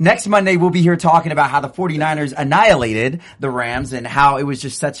anyways, next Monday we'll be here talking about how the 49ers annihilated the Rams and how it was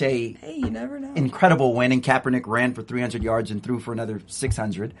just such a you never know. Incredible win. And Kaepernick ran for 300 yards and threw for another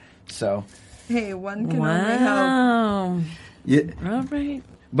 600. So, hey, one can only hope. Yeah. All right.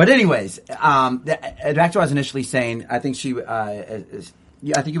 But anyways, back to what I was initially saying, I think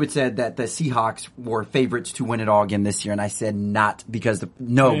I think you had said that the Seahawks were favorites to win it all again this year, and I said not because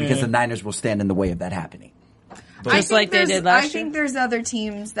because the Niners will stand in the way of that happening. Just like they did last year. I think there's other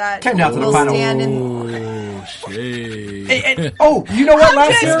teams that will stand in. You know what?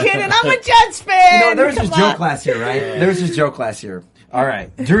 I'm just kidding. I'm a Jets fan. There was this joke last year, right? There was this joke last year. All right,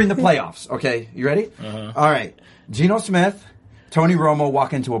 during the playoffs. Okay, you ready? Uh-huh. All right, Geno Smith, Tony Romo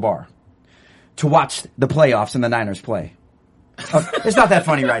walk into a bar to watch the playoffs and the Niners play. It's not that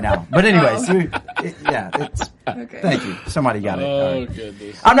funny right now. But anyways, thank you. Somebody got it. Oh,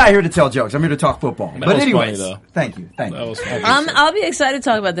 goodness. I'm not here to tell jokes. I'm here to talk football. That but was anyways, funny, though. Thank you. That was funny. I'll be excited to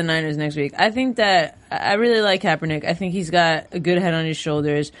talk about the Niners next week. I think that I really like Kaepernick. I think he's got a good head on his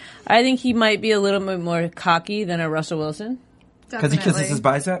shoulders. I think he might be a little bit more cocky than a Russell Wilson. Because he kisses his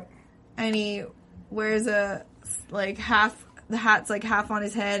bicep? And he wears the hat's like half on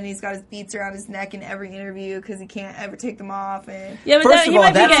his head, and he's got his beats around his neck in every interview because he can't ever take them off. And but first of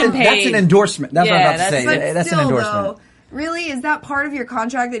all, that's an endorsement. That's what I'm about to say. That's an endorsement. Really? Is that part of your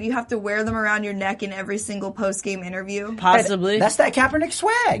contract that you have to wear them around your neck in every single post-game interview? Possibly. That's that Kaepernick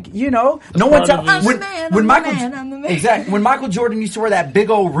swag, No one tells. I'm the man. Exactly. When Michael Jordan used to wear that big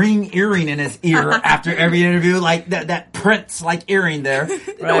old ring earring in his ear after every interview, like that Prince earring there,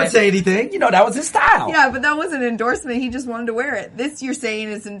 no one say anything. That was his style. Yeah, but that was an endorsement. He just wanted to wear it. This you're saying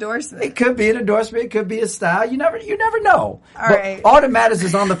is endorsement. It could be an endorsement. It could be a style. You never know. All right. All that matters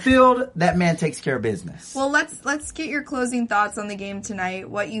is on the field. That man takes care of business. Well, let's get your closing thoughts on the game tonight.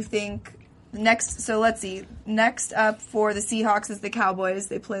 What you think next? So let's see. Next up for the Seahawks is the Cowboys.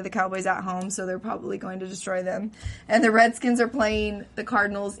 They play the Cowboys at home, so they're probably going to destroy them. And the Redskins are playing the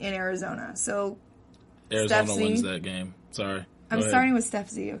Cardinals in Arizona. So Arizona wins that game. Sorry. I'm starting with Steph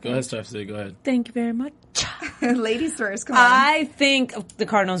Z. Okay? Go ahead, Steph Z. Go ahead. Thank you very much. Ladies first. Come on. I think the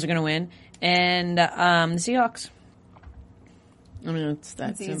Cardinals are going to win, and the Seahawks. I mean, it's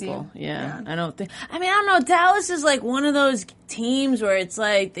that simple. Yeah. I don't know. Dallas is one of those teams where it's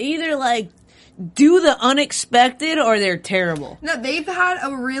they either do the unexpected or they're terrible. No, they've had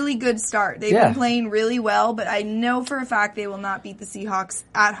a really good start. They've been playing really well, but I know for a fact they will not beat the Seahawks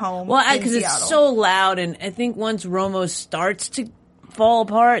at home. Well, because it's so loud, and I think once Romo starts to fall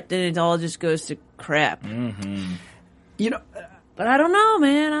apart, then it all just goes to crap. Mm-hmm. But I don't know,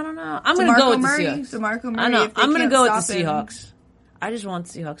 man. I don't know. I'm going to go with the Seahawks. DeMarco Murray. I know. I'm going to go with the Seahawks. I just want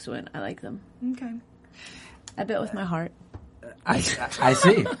the Seahawks to win. I like them. Okay. I bet with my heart. I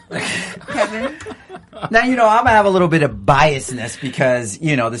see. Kevin? Now, I'm going to have a little bit of biasness because, the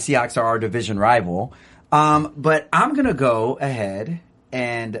Seahawks are our division rival. But I'm going to go ahead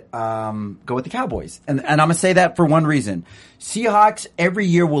and go with the Cowboys. And I'm going to say that for one reason. Seahawks every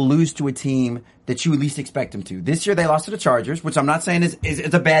year will lose to a team that you at least expect them to. This year they lost to the Chargers, which I'm not saying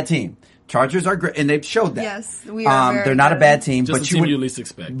is a bad team. Chargers are great, and they've showed that. Yes, we are. They're not a bad team, just but the team you least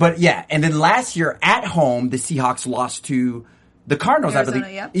expect. But yeah, and then last year at home, the Seahawks lost to the Cardinals, Arizona, I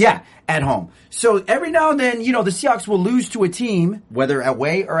believe. Yep. Yeah, at home. So every now and then, the Seahawks will lose to a team, whether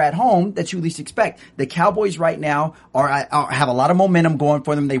away or at home, that you least expect. The Cowboys right now have a lot of momentum going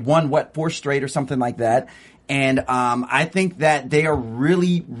for them. They won 4 straight or something like that. And I think that they are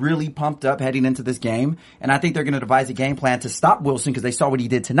really, really pumped up heading into this game. And I think they're going to devise a game plan to stop Wilson because they saw what he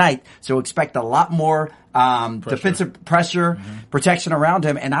did tonight. So expect a lot more defensive pressure, protection around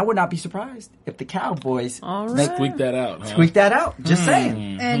him. And I would not be surprised if the Cowboys squeak that out. Squeak that out. Just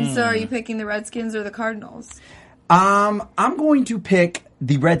saying. And so are you picking the Redskins or the Cardinals? I'm going to pick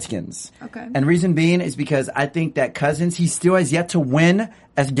the Redskins. Okay. And reason being is because I think that Cousins, he still has yet to win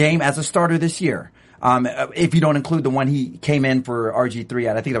a game as a starter this year. If you don't include the one he came in for RG3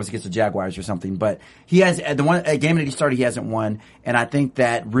 at, I think that was against the Jaguars or something. But he has the one game that he started, he hasn't won, and I think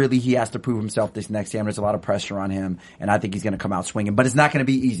that really he has to prove himself this next game. There's a lot of pressure on him, and I think he's going to come out swinging. But it's not going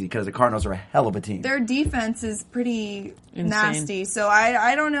to be easy because the Cardinals are a hell of a team. Their defense is pretty nasty, so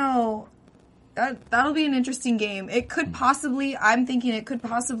I don't know. That'll be an interesting game. I'm thinking it could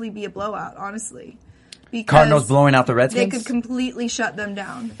possibly be a blowout, honestly. Because Cardinals blowing out the Redskins? They could completely shut them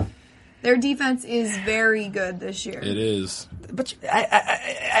down. Their defense is very good this year. It is. But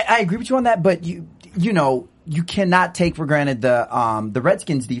I agree with you on that, but you cannot take for granted the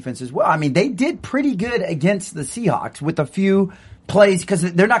Redskins defense as well. I mean, they did pretty good against the Seahawks with a few plays because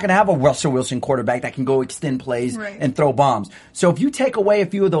they're not going to have a Russell Wilson quarterback that can go extend plays and throw bombs. So if you take away a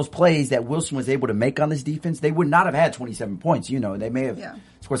few of those plays that Wilson was able to make on this defense, they would not have had 27 points. They may have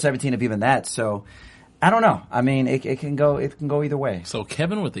scored 17 of even that. So I don't know. I mean, it can go either way. So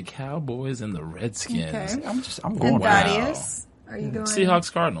Kevin with the Cowboys and the Redskins. Okay. I'm going. And Thaddeus, are you going?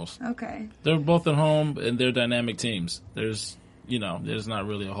 Seahawks, Cardinals. Okay. They're both at home and they're dynamic teams. There's not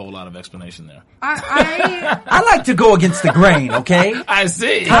really a whole lot of explanation there. I like to go against the grain, okay? I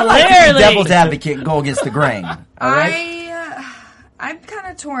see. I like to be devil's advocate and go against the grain. All right? I'm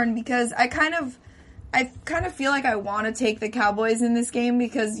kind of torn because I kind of feel like I want to take the Cowboys in this game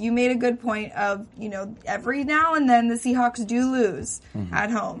because you made a good point of, every now and then the Seahawks do lose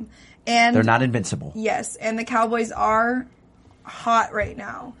at home. And they're not invincible. Yes, and the Cowboys are hot right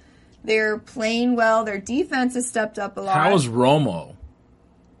now. They're playing well. Their defense has stepped up a lot. How is Romo?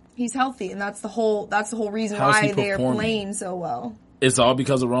 He's healthy, and that's the whole reason why they are playing so well. It's all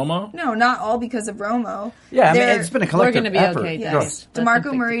because of Romo? No, not all because of Romo. Yeah, I mean, it's been a collective effort. We're going to be okay. Yes.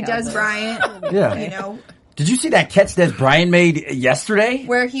 DeMarco Murray, Des Bryant. Yeah. Did you see that catch Des Bryant made yesterday?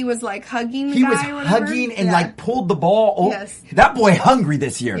 Where he was hugging the guy. He was hugging and pulled the ball over. Yes. That boy hungry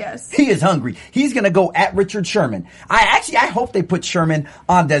this year. Yes. He is hungry. He's going to go at Richard Sherman. I hope they put Sherman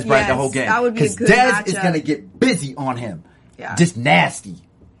on Des Bryant the whole game. That would be a good Des matchup. is going to get busy on him. Yeah. Just nasty.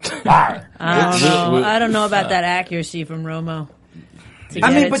 I don't know about that accuracy from Romo.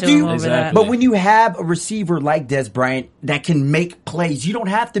 But when you have a receiver like Des Bryant that can make plays, you don't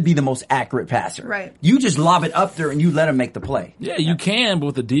have to be the most accurate passer. Right. You just lob it up there and you let him make the play. Yeah, you can, but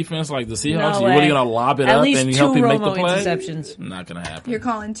with a defense like the Seahawks, you're really going to lob it up and you help him make the play? Interceptions. Not going to happen. You're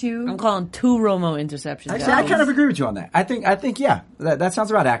calling 2? I'm calling 2 Romo interceptions. Actually, I kind of agree with you on that. I think, yeah, that sounds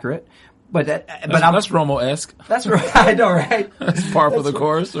about accurate. But that's Romo-esque. That's right. I know, right? That's par for the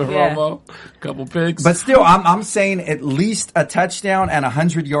course for Romo. Couple picks. But still, I'm saying at least a touchdown and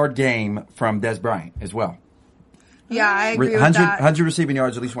 100-yard game from Des Bryant as well. Yeah, I agree with that. 100 receiving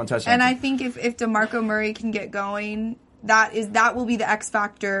yards, at least one touchdown. And I think if DeMarco Murray can get going, that will be the X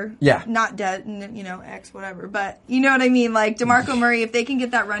factor. Yeah. Not X whatever, but you know what I mean. Like DeMarco Murray, if they can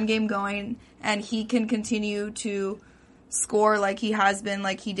get that run game going and he can continue to score like he has been,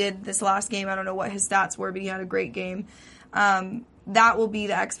 like he did this last game. I don't know what his stats were, but he had a great game. That will be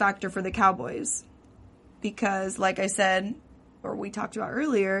the X factor for the Cowboys. Because, like I said, or we talked about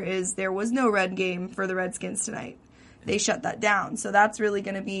earlier, is there was no red game for the Redskins tonight. They shut that down. So that's really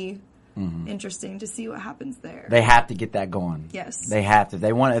going to be interesting to see what happens there. They have to get that going. Yes. They have to.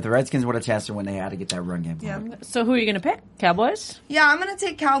 If the Redskins want a chance to win, they had to get that run game going. Yeah. So who are you going to pick? Cowboys? Yeah, I'm going to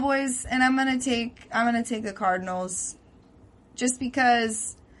take Cowboys, and I'm going to take the Cardinals. Just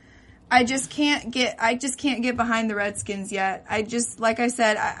because I just can't get behind the Redskins yet. Like I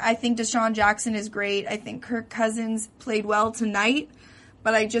said, I think Deshaun Jackson is great. I think Kirk Cousins played well tonight,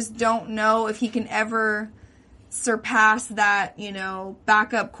 but I just don't know if he can ever surpass that,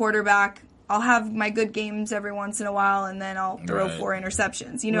 backup quarterback. I'll have my good games every once in a while, and then I'll throw 4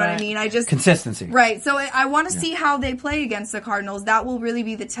 interceptions. You know what I mean? Consistency. Right. So I want to see how they play against the Cardinals. That will really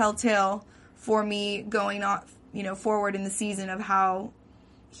be the telltale for me going on, forward in the season of how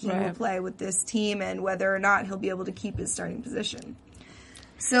he will play with this team and whether or not he'll be able to keep his starting position.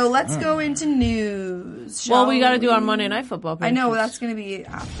 So let's go into news. We got to do our Monday Night Football predictions. I know, that's going to be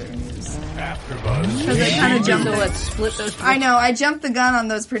after news. AfterBuzz. Because I kind of jumped. So let's split those. I know, I jumped the gun on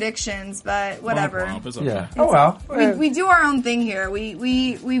those predictions, but whatever. Yeah. Oh well. We do our own thing here.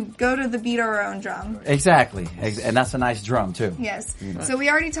 We go to the beat of our own drum. Exactly, and that's a nice drum too. Yes. So we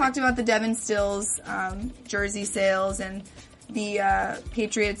already talked about the Devin Stills jersey sales and the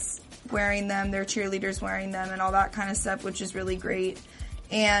Patriots wearing them, their cheerleaders wearing them, and all that kind of stuff, which is really great.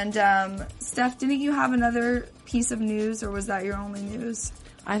 And Steph, didn't you have another piece of news, or was that your only news?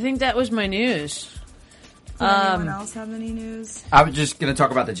 I think that was my news. Did anyone else have any news? I was just going to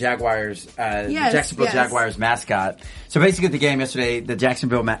talk about the Jaguars, the Jacksonville Jaguars mascot. So basically at the game yesterday, the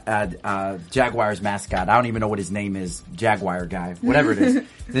Jacksonville Jaguars mascot, I don't even know what his name is, Jaguar guy, whatever it is.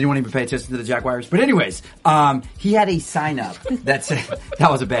 Does anyone even pay attention to the Jaguars? But anyways, he had a sign up that said,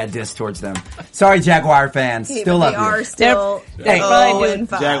 that was a bad diss towards them. Sorry, Jaguar fans. Still love you. They are still doing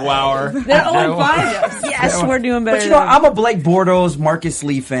Jaguar. They're 0-5. Yes, we're doing better. But you know, I'm a Blake Bortles, Marcus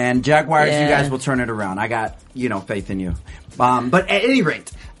Lee fan. Jaguars, you guys will turn it around. I got, faith in you. But at any rate,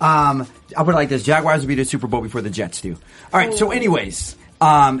 I put it like this. Jaguars will be the Super Bowl before the Jets do. All right, so anyways,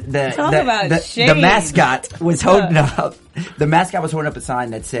 the mascot was holding up. The mascot was holding up a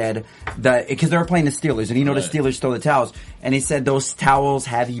sign that said because they were playing the Steelers, and the Steelers stole the towels, and he said those towels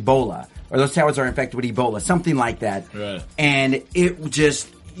have Ebola, or those towels are infected with Ebola, something like that. Right. And it just,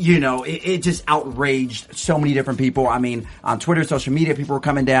 it just outraged so many different people. I mean, on Twitter, social media, people were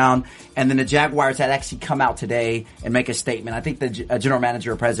coming down, and then the Jaguars had actually come out today and make a statement. I think the general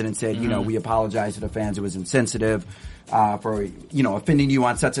manager or president said, we apologize to the fans. It was insensitive. For offending you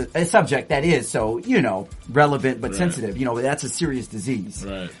on such a subject that is so relevant but sensitive. That's a serious disease.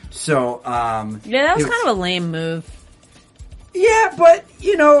 Right. So that was kind of a lame move. Yeah, but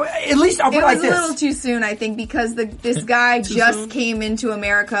at least I'll put it like this. It was a little too soon, I think, because this guy just came into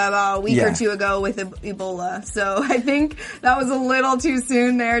America about a week or two ago with Ebola. So I think that was a little too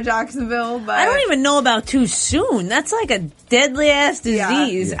soon there, Jacksonville. But I don't even know about too soon. That's like a deadly ass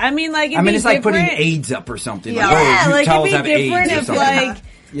disease. Yeah. I mean, like it's like putting AIDS up or something. Yeah, it'd be different if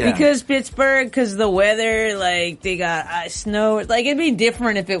because Pittsburgh, because the weather, they got snow. It'd be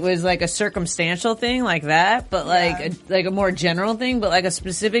different if it was like a circumstantial thing like that, but like a more general thing. But like a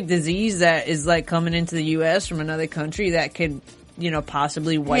specific disease that is coming into the U.S. from another country that could,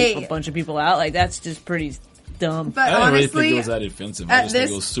 possibly wipe a bunch of people out. That's just pretty dumb. But I didn't honestly, really think it was that offensive. I just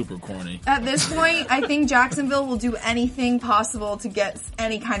think it was super corny. At this point, I think Jacksonville will do anything possible to get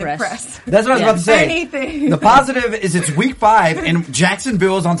any kind of press. That's what I was about to say. Anything. The positive is it's week 5 and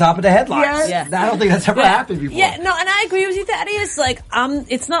Jacksonville is on top of the headlines. Yes. I don't think that's ever happened before. Yeah, no, and I agree with you, Thaddeus.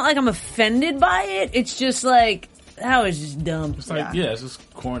 It's not like I'm offended by it. It's just that was just dumb. It's it's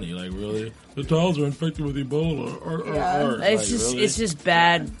just corny. Really, the towels are infected with Ebola. It's just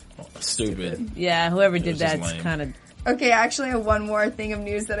bad. Stupid. Yeah, whoever did that's kind of... Okay, I actually have one more thing of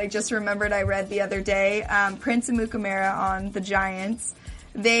news that I just remembered I read the other day. Prince Amukamara on the Giants.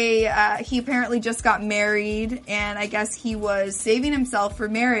 He apparently just got married, and I guess he was saving himself for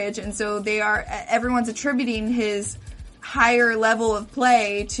marriage, and so everyone's attributing his higher level of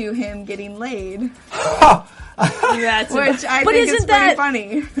play to him getting laid. Which I think is pretty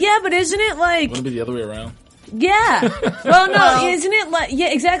funny. Yeah, but isn't it Wouldn't it be the other way around? Yeah. Well, no, isn't it yeah,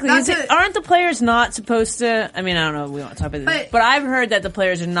 exactly. Aren't the players not supposed to, I don't know, we don't talk about this, but I've heard that the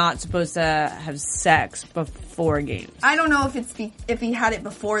players are not supposed to have sex before games. I don't know if he had it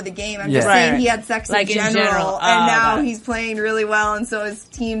before the game. I'm just saying he had sex in general. And now he's playing really well, and so his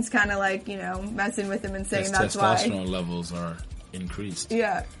team's kind of messing with him and saying that's why. His testosterone levels are increased.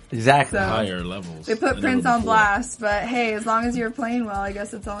 Yeah. Exactly. So higher levels. They put Prince on blast, but hey, as long as you're playing well, I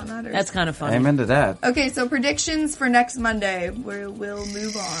guess that's all that matters. That's kind of funny. Amen to that. Okay, so predictions for next Monday. We'll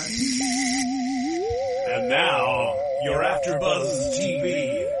move on. And now, your AfterBuzz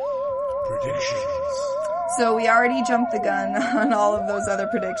TV predictions. So we already jumped the gun on all of those other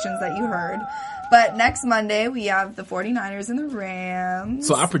predictions that you heard. But next Monday, we have the 49ers and the Rams.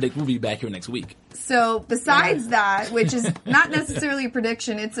 So I predict we'll be back here next week. So besides that, which is not necessarily a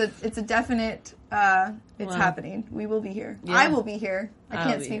prediction, it's a definite, happening. We will be here. Yeah. I will be here. I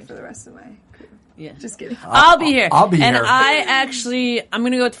can't speak for the rest of my crew. Yeah. Just kidding. I'll be here. I'll be here. And I'm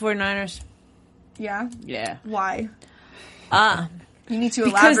going to go with the 49ers. Yeah? Yeah. Why? You need to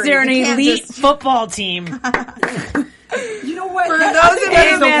elaborate. Because they're an elite football team. You know what? For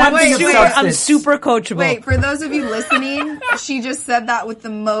those of you, I'm super coachable. Wait, for those of you listening, she just said that with the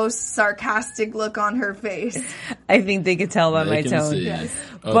most sarcastic look on her face. I think they could tell by my tone. Yes.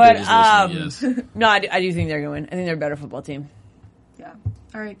 But no, I do think they're going to win. I think they're a better football team. Yeah.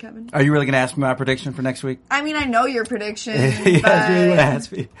 All right, Kevin. Are you really going to ask me my prediction for next week? I know your prediction. Yes, really want to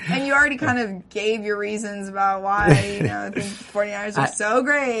ask me. And you already kind of gave your reasons about why I think 49ers are so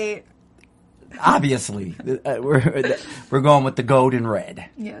great. Obviously, we're going with the gold and red.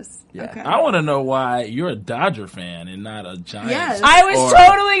 Yes. Yeah. Okay. I want to know why you're a Dodger fan and not a Giants. Yes. I was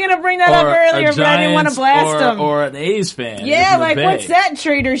totally going to bring that up earlier, but I didn't want to blast them. Or an A's fan. Yeah, what's that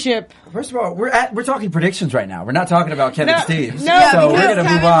traitorship? First of all, we're talking predictions right now. We're not talking about Kevin's teams. No, so we're going to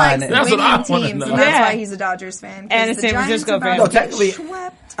move on. That's what I want to know. And that's why he's a Dodgers fan. And a San Francisco fan. No, technically,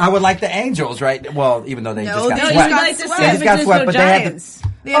 I would like the Angels, right? Well, even though they just got swept. Like the San Francisco Giants.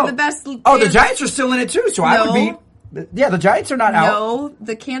 They have the best. The Giants are still in it too, so I would be. Yeah, the Giants are not out. No,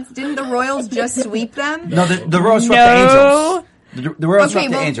 didn't the Royals just sweep them? No, the Royals swept the Angels. The Royals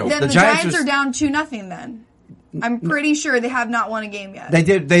swept the Angels. Then the Giants are down 2-0 then. I'm pretty sure they have not won a game yet. They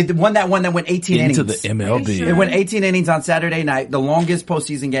did. They won that one that went 18 innings. Into the MLB. Sure? It went 18 innings on Saturday night, the longest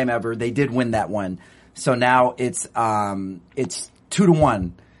postseason game ever. They did win that one. So now it's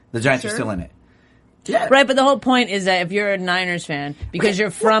 2-1. The Giants are still in it. Yeah. Right, but the whole point is that if you're a Niners fan, because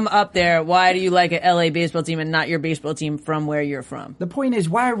you're from up there, why do you like an LA baseball team and not your baseball team from where you're from? The point is,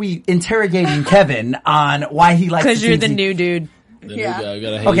 why are we interrogating Kevin on why he likes? Because you're the new dude.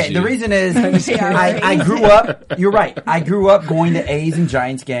 The reason is I grew up. You're right. I grew up going to A's and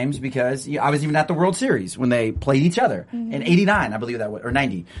Giants games because I was even at the World Series when they played each other in '89, I believe that was, or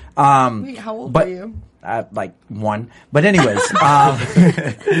 '90. Wait, how old were you? Like 1. But anyways,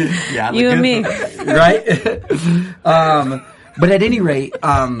 yeah, you and me, right? But at any rate,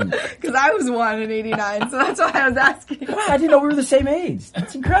 because I was 1 in '89, so that's why I was asking. Wow, I didn't know we were the same age.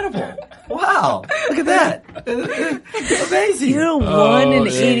 That's incredible. Wow, look at that. Amazing. You're 1 in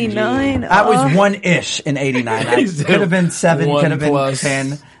 '89. I was 1-ish in '89. I could have been 7, could have been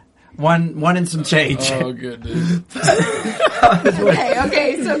 10. One and some change. Oh, goodness.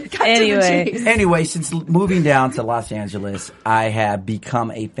 Okay, so cut to the chase. Anyway, since moving down to Los Angeles, I have become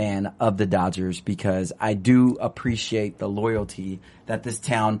a fan of the Dodgers because I do appreciate the loyalty that this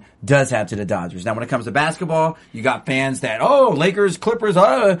town does have to the Dodgers. Now, when it comes to basketball, you got fans that, Lakers, Clippers,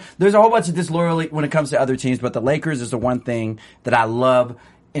 there's a whole bunch of disloyalty when it comes to other teams, but the Lakers is the one thing that I love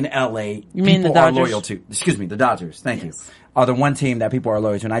in LA. You mean the Dodgers? Are loyal to. Excuse me, the Dodgers. Thank you. Are the one team that people are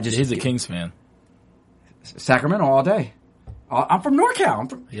loyal to. And He's a Kings fan. Sacramento all day. I'm from NorCal.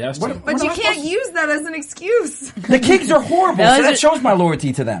 But you can't use that as an excuse. The Kings are horrible, so that shows my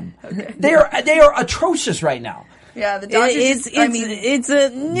loyalty to them. Okay. They are atrocious right now. Yeah, the Dodgers. It's a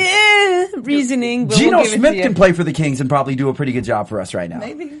reasoning. But Geno Smith can play for the Kings and probably do a pretty good job for us right now.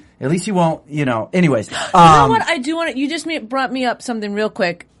 Maybe. At least he won't. Anyways, you know what? I do want to. You just brought me up something real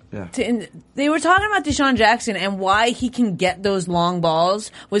quick. Yeah. They were talking about Deshaun Jackson and why he can get those long balls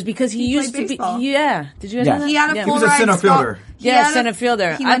was because he used to baseball. be. Yeah. Did you guys know that? He had a full He was a center fielder. Center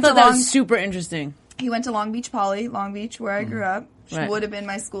fielder. I thought that was super interesting. He went to Long Beach Poly, Long Beach, where I grew up. Which would have been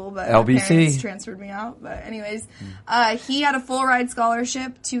my school, but LBC. my parents transferred me out. But anyways, he had a full ride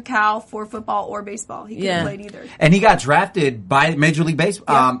scholarship to Cal for football or baseball. He could have played either. And he got drafted by Major League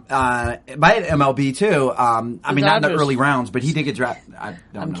Baseball, by MLB too. I mean, not in the early rounds, but he did get drafted.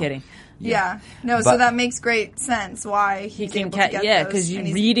 I'm kidding. Yeah. No, so that makes great sense why he can able to get those. Because you're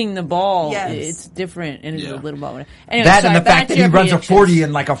reading the ball, it's different and it's a little ball. Anyway, and the fact that he runs a 40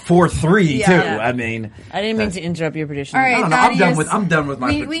 and like a 4.43 too. I mean, I didn't mean to interrupt your prediction. All right, I'm done with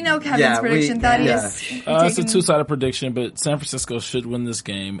my. We know Kevin's prediction. Thaddeus. It's a two-sided prediction, but San Francisco should win this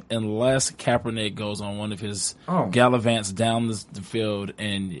game unless Kaepernick goes on one of his gallivants down the field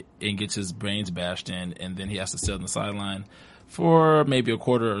and gets his brains bashed in, and then he has to sit on the sideline for maybe a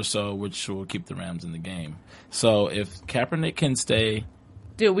quarter or so, which will keep the Rams in the game. So if Kaepernick can stay,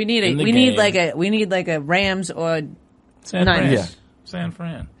 dude, we need like a Rams or San Niners. Fran. San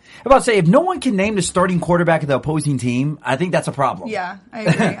Fran. I'm about to say, if no one can name the starting quarterback of the opposing team, I think that's a problem. Yeah, I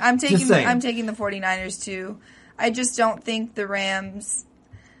agree. I'm taking the 49ers too. I just don't think the Rams.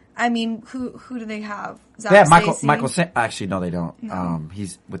 I mean, who do they have? They have Michael. Actually, no, they don't. No.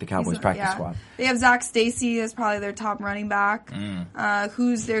 He's with the Cowboys practice squad. They have Zach Stacy as probably their top running back.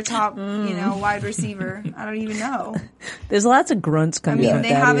 Who's their top, wide receiver? I don't even know. There's lots of grunts coming. I mean, they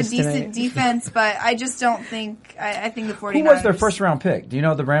have a decent defense, but I just don't think. I think the 49ers. Who was their first round pick? Do you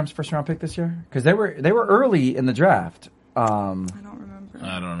know the Rams' first round pick this year? Because they were early in the draft. I don't remember.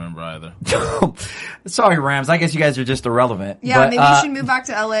 I don't remember either. Sorry, Rams. I guess you guys are just irrelevant. Yeah, maybe you should move back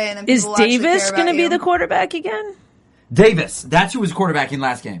to LA and then people is Davis going to be the quarterback again? Davis. That's who was quarterbacking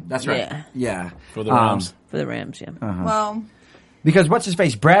last game. That's right. Yeah. For the Rams. Yeah. Well, because what's his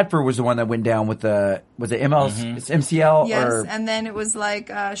face? Bradford was the one that went down with was it MCL? Yes, and then it was like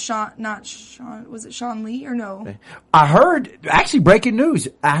Sean. Was it Sean Lee or no? I heard, actually breaking news,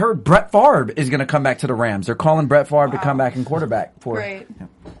 I heard Brett Favre is going to come back to the Rams. They're calling Brett Favre to come back and quarterback for. Great.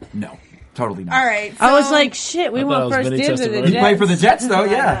 No, totally not. All right. So I was like, shit, we want first dibs of the Jets. He played for the Jets though,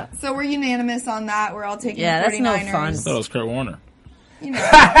 yeah. So we're unanimous on that. We're all taking the 49ers. That's no fun. I thought it was Kurt Warner. We'll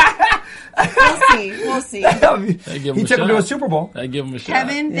see. He took him to a Super Bowl. I give him a shot.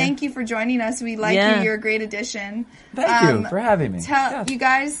 Kevin, thank you for joining us. We like you. You're a great addition. Thank you for having me. You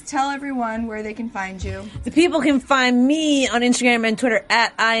guys, tell everyone where they can find you. The people can find me on Instagram and Twitter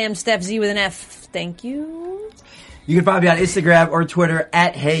at I am Steph Z with an F. Thank you. You can find me on Instagram or Twitter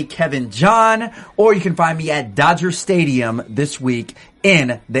at HeyKevinJohn, or you can find me at Dodger Stadium this week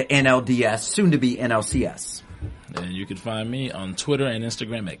in the NLDS, soon to be NLCS. And you can find me on Twitter and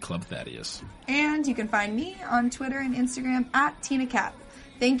Instagram at Club Thaddeus. And you can find me on Twitter and Instagram at Tina Cap.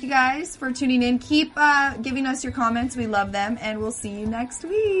 Thank you guys for tuning in. Keep giving us your comments. We love them. And we'll see you next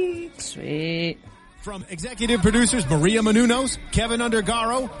week. Sweet. From executive producers Maria Menounos, Kevin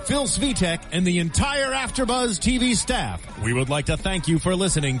Undergaro, Phil Svitek, and the entire AfterBuzz TV staff, we would like to thank you for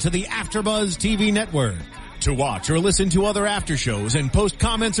listening to the AfterBuzz TV network. To watch or listen to other after shows and post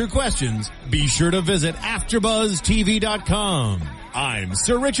comments or questions, be sure to visit AfterBuzzTV.com. I'm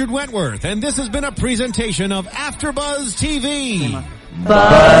Sir Richard Wentworth, and this has been a presentation of AfterBuzz TV.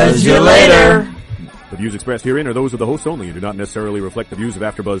 Buzz you later. The views expressed herein are those of the hosts only and do not necessarily reflect the views of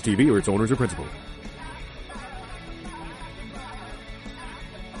AfterBuzz TV or its owners or principals.